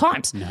this at all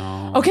times.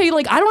 No. Okay,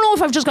 like, I don't know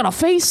if I've just got a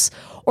face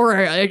or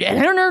an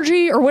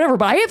energy or whatever,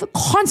 but I have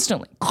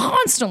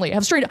constantly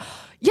have straight.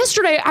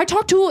 Yesterday, I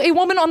talked to a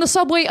woman on the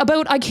subway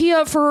about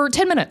IKEA for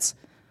 10 minutes.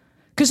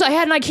 Because I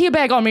had an IKEA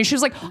bag on me. She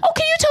was like, oh,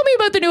 can you tell me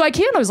about the new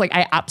IKEA? And I was like,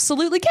 I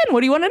absolutely can. What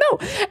do you want to know?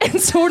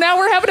 And so now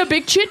we're having a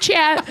big chit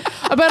chat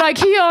about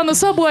IKEA on the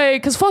subway,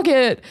 because fuck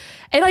it.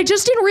 And I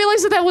just didn't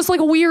realize that was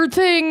like a weird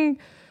thing.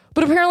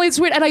 But apparently it's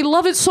weird, and I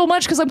love it so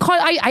much because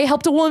I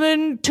helped a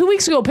woman 2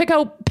 weeks ago pick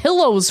out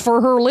pillows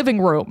for her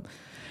living room.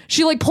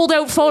 She like pulled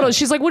out photos.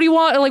 She's like, "What do you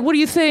want? Like, what do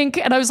you think?"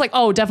 And I was like,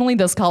 "Oh, definitely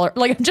this color."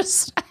 Like, I'm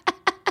just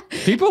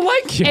people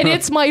like you, and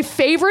it's my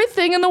favorite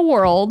thing in the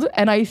world.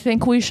 And I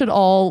think we should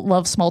all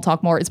love small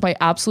talk more. It's my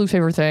absolute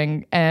favorite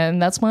thing,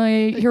 and that's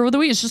my hero of the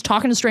week. It's just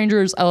talking to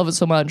strangers. I love it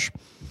so much.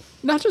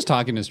 Not just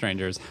talking to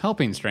strangers,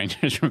 helping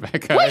strangers,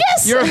 Rebecca. Well, I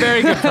guess, you're a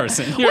very good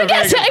person. I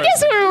guess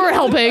we're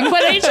helping,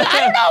 but I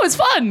don't know. It's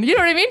fun. You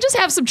know what I mean? Just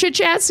have some chit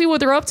chat, see what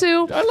they're up to.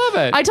 I love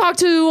it. I talked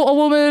to a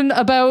woman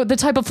about the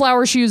type of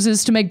flour she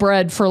uses to make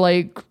bread for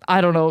like, I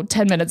don't know,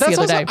 10 minutes the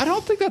other day. I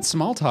don't think that's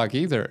small talk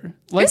either.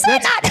 Like, is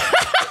that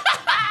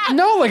not?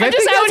 No, like I'm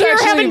just out here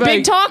having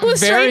big talk with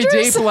very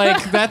strangers. Deep,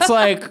 like that's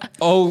like,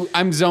 oh,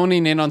 I'm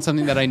zoning in on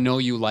something that I know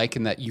you like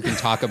and that you can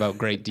talk about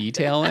great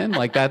detail in.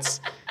 Like that's.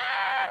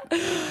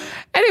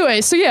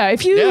 Anyway, so yeah,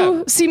 if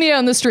you see me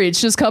on the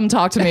streets, just come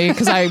talk to me,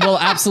 because I will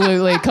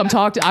absolutely come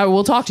talk to. I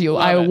will talk to you.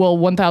 I will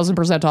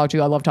 1000% talk to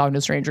you. I love talking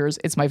to strangers.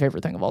 It's my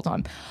favorite thing of all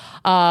time.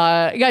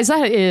 Guys,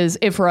 that is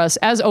it for us.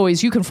 As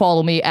always, you can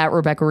follow me at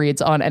Rebecca Reeds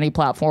on any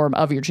platform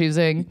of your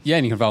choosing. Yeah,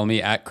 and you can follow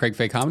me at Craig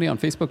Fay Comedy on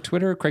Facebook,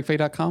 Twitter,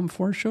 craigfay.com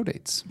for show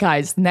dates.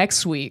 Guys,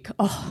 next week,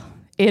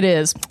 it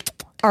is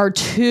our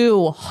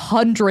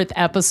 200th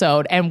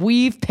episode, and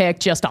we've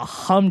picked just a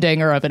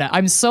humdinger of it.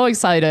 I'm so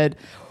excited.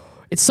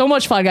 It's so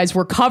much fun, guys.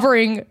 We're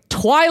covering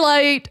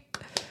Twilight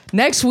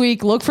next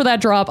week. Look for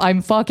that drop.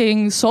 I'm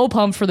fucking so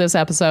pumped for this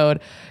episode.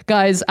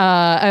 Guys,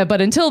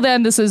 but until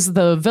then, this is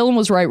The Villain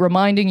Was Right,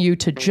 reminding you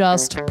to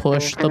just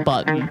push the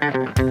button.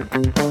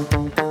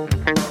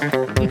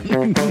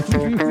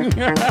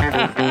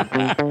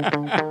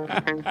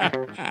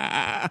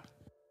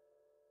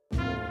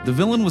 The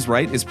Villain Was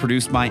Right is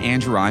produced by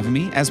Andrew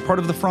Ivamy as part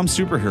of the From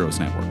Superheroes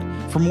Network.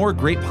 For more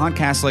great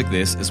podcasts like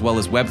this, as well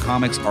as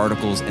webcomics,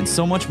 articles, and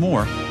so much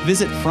more,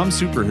 visit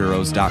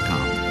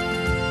FromSuperheroes.com.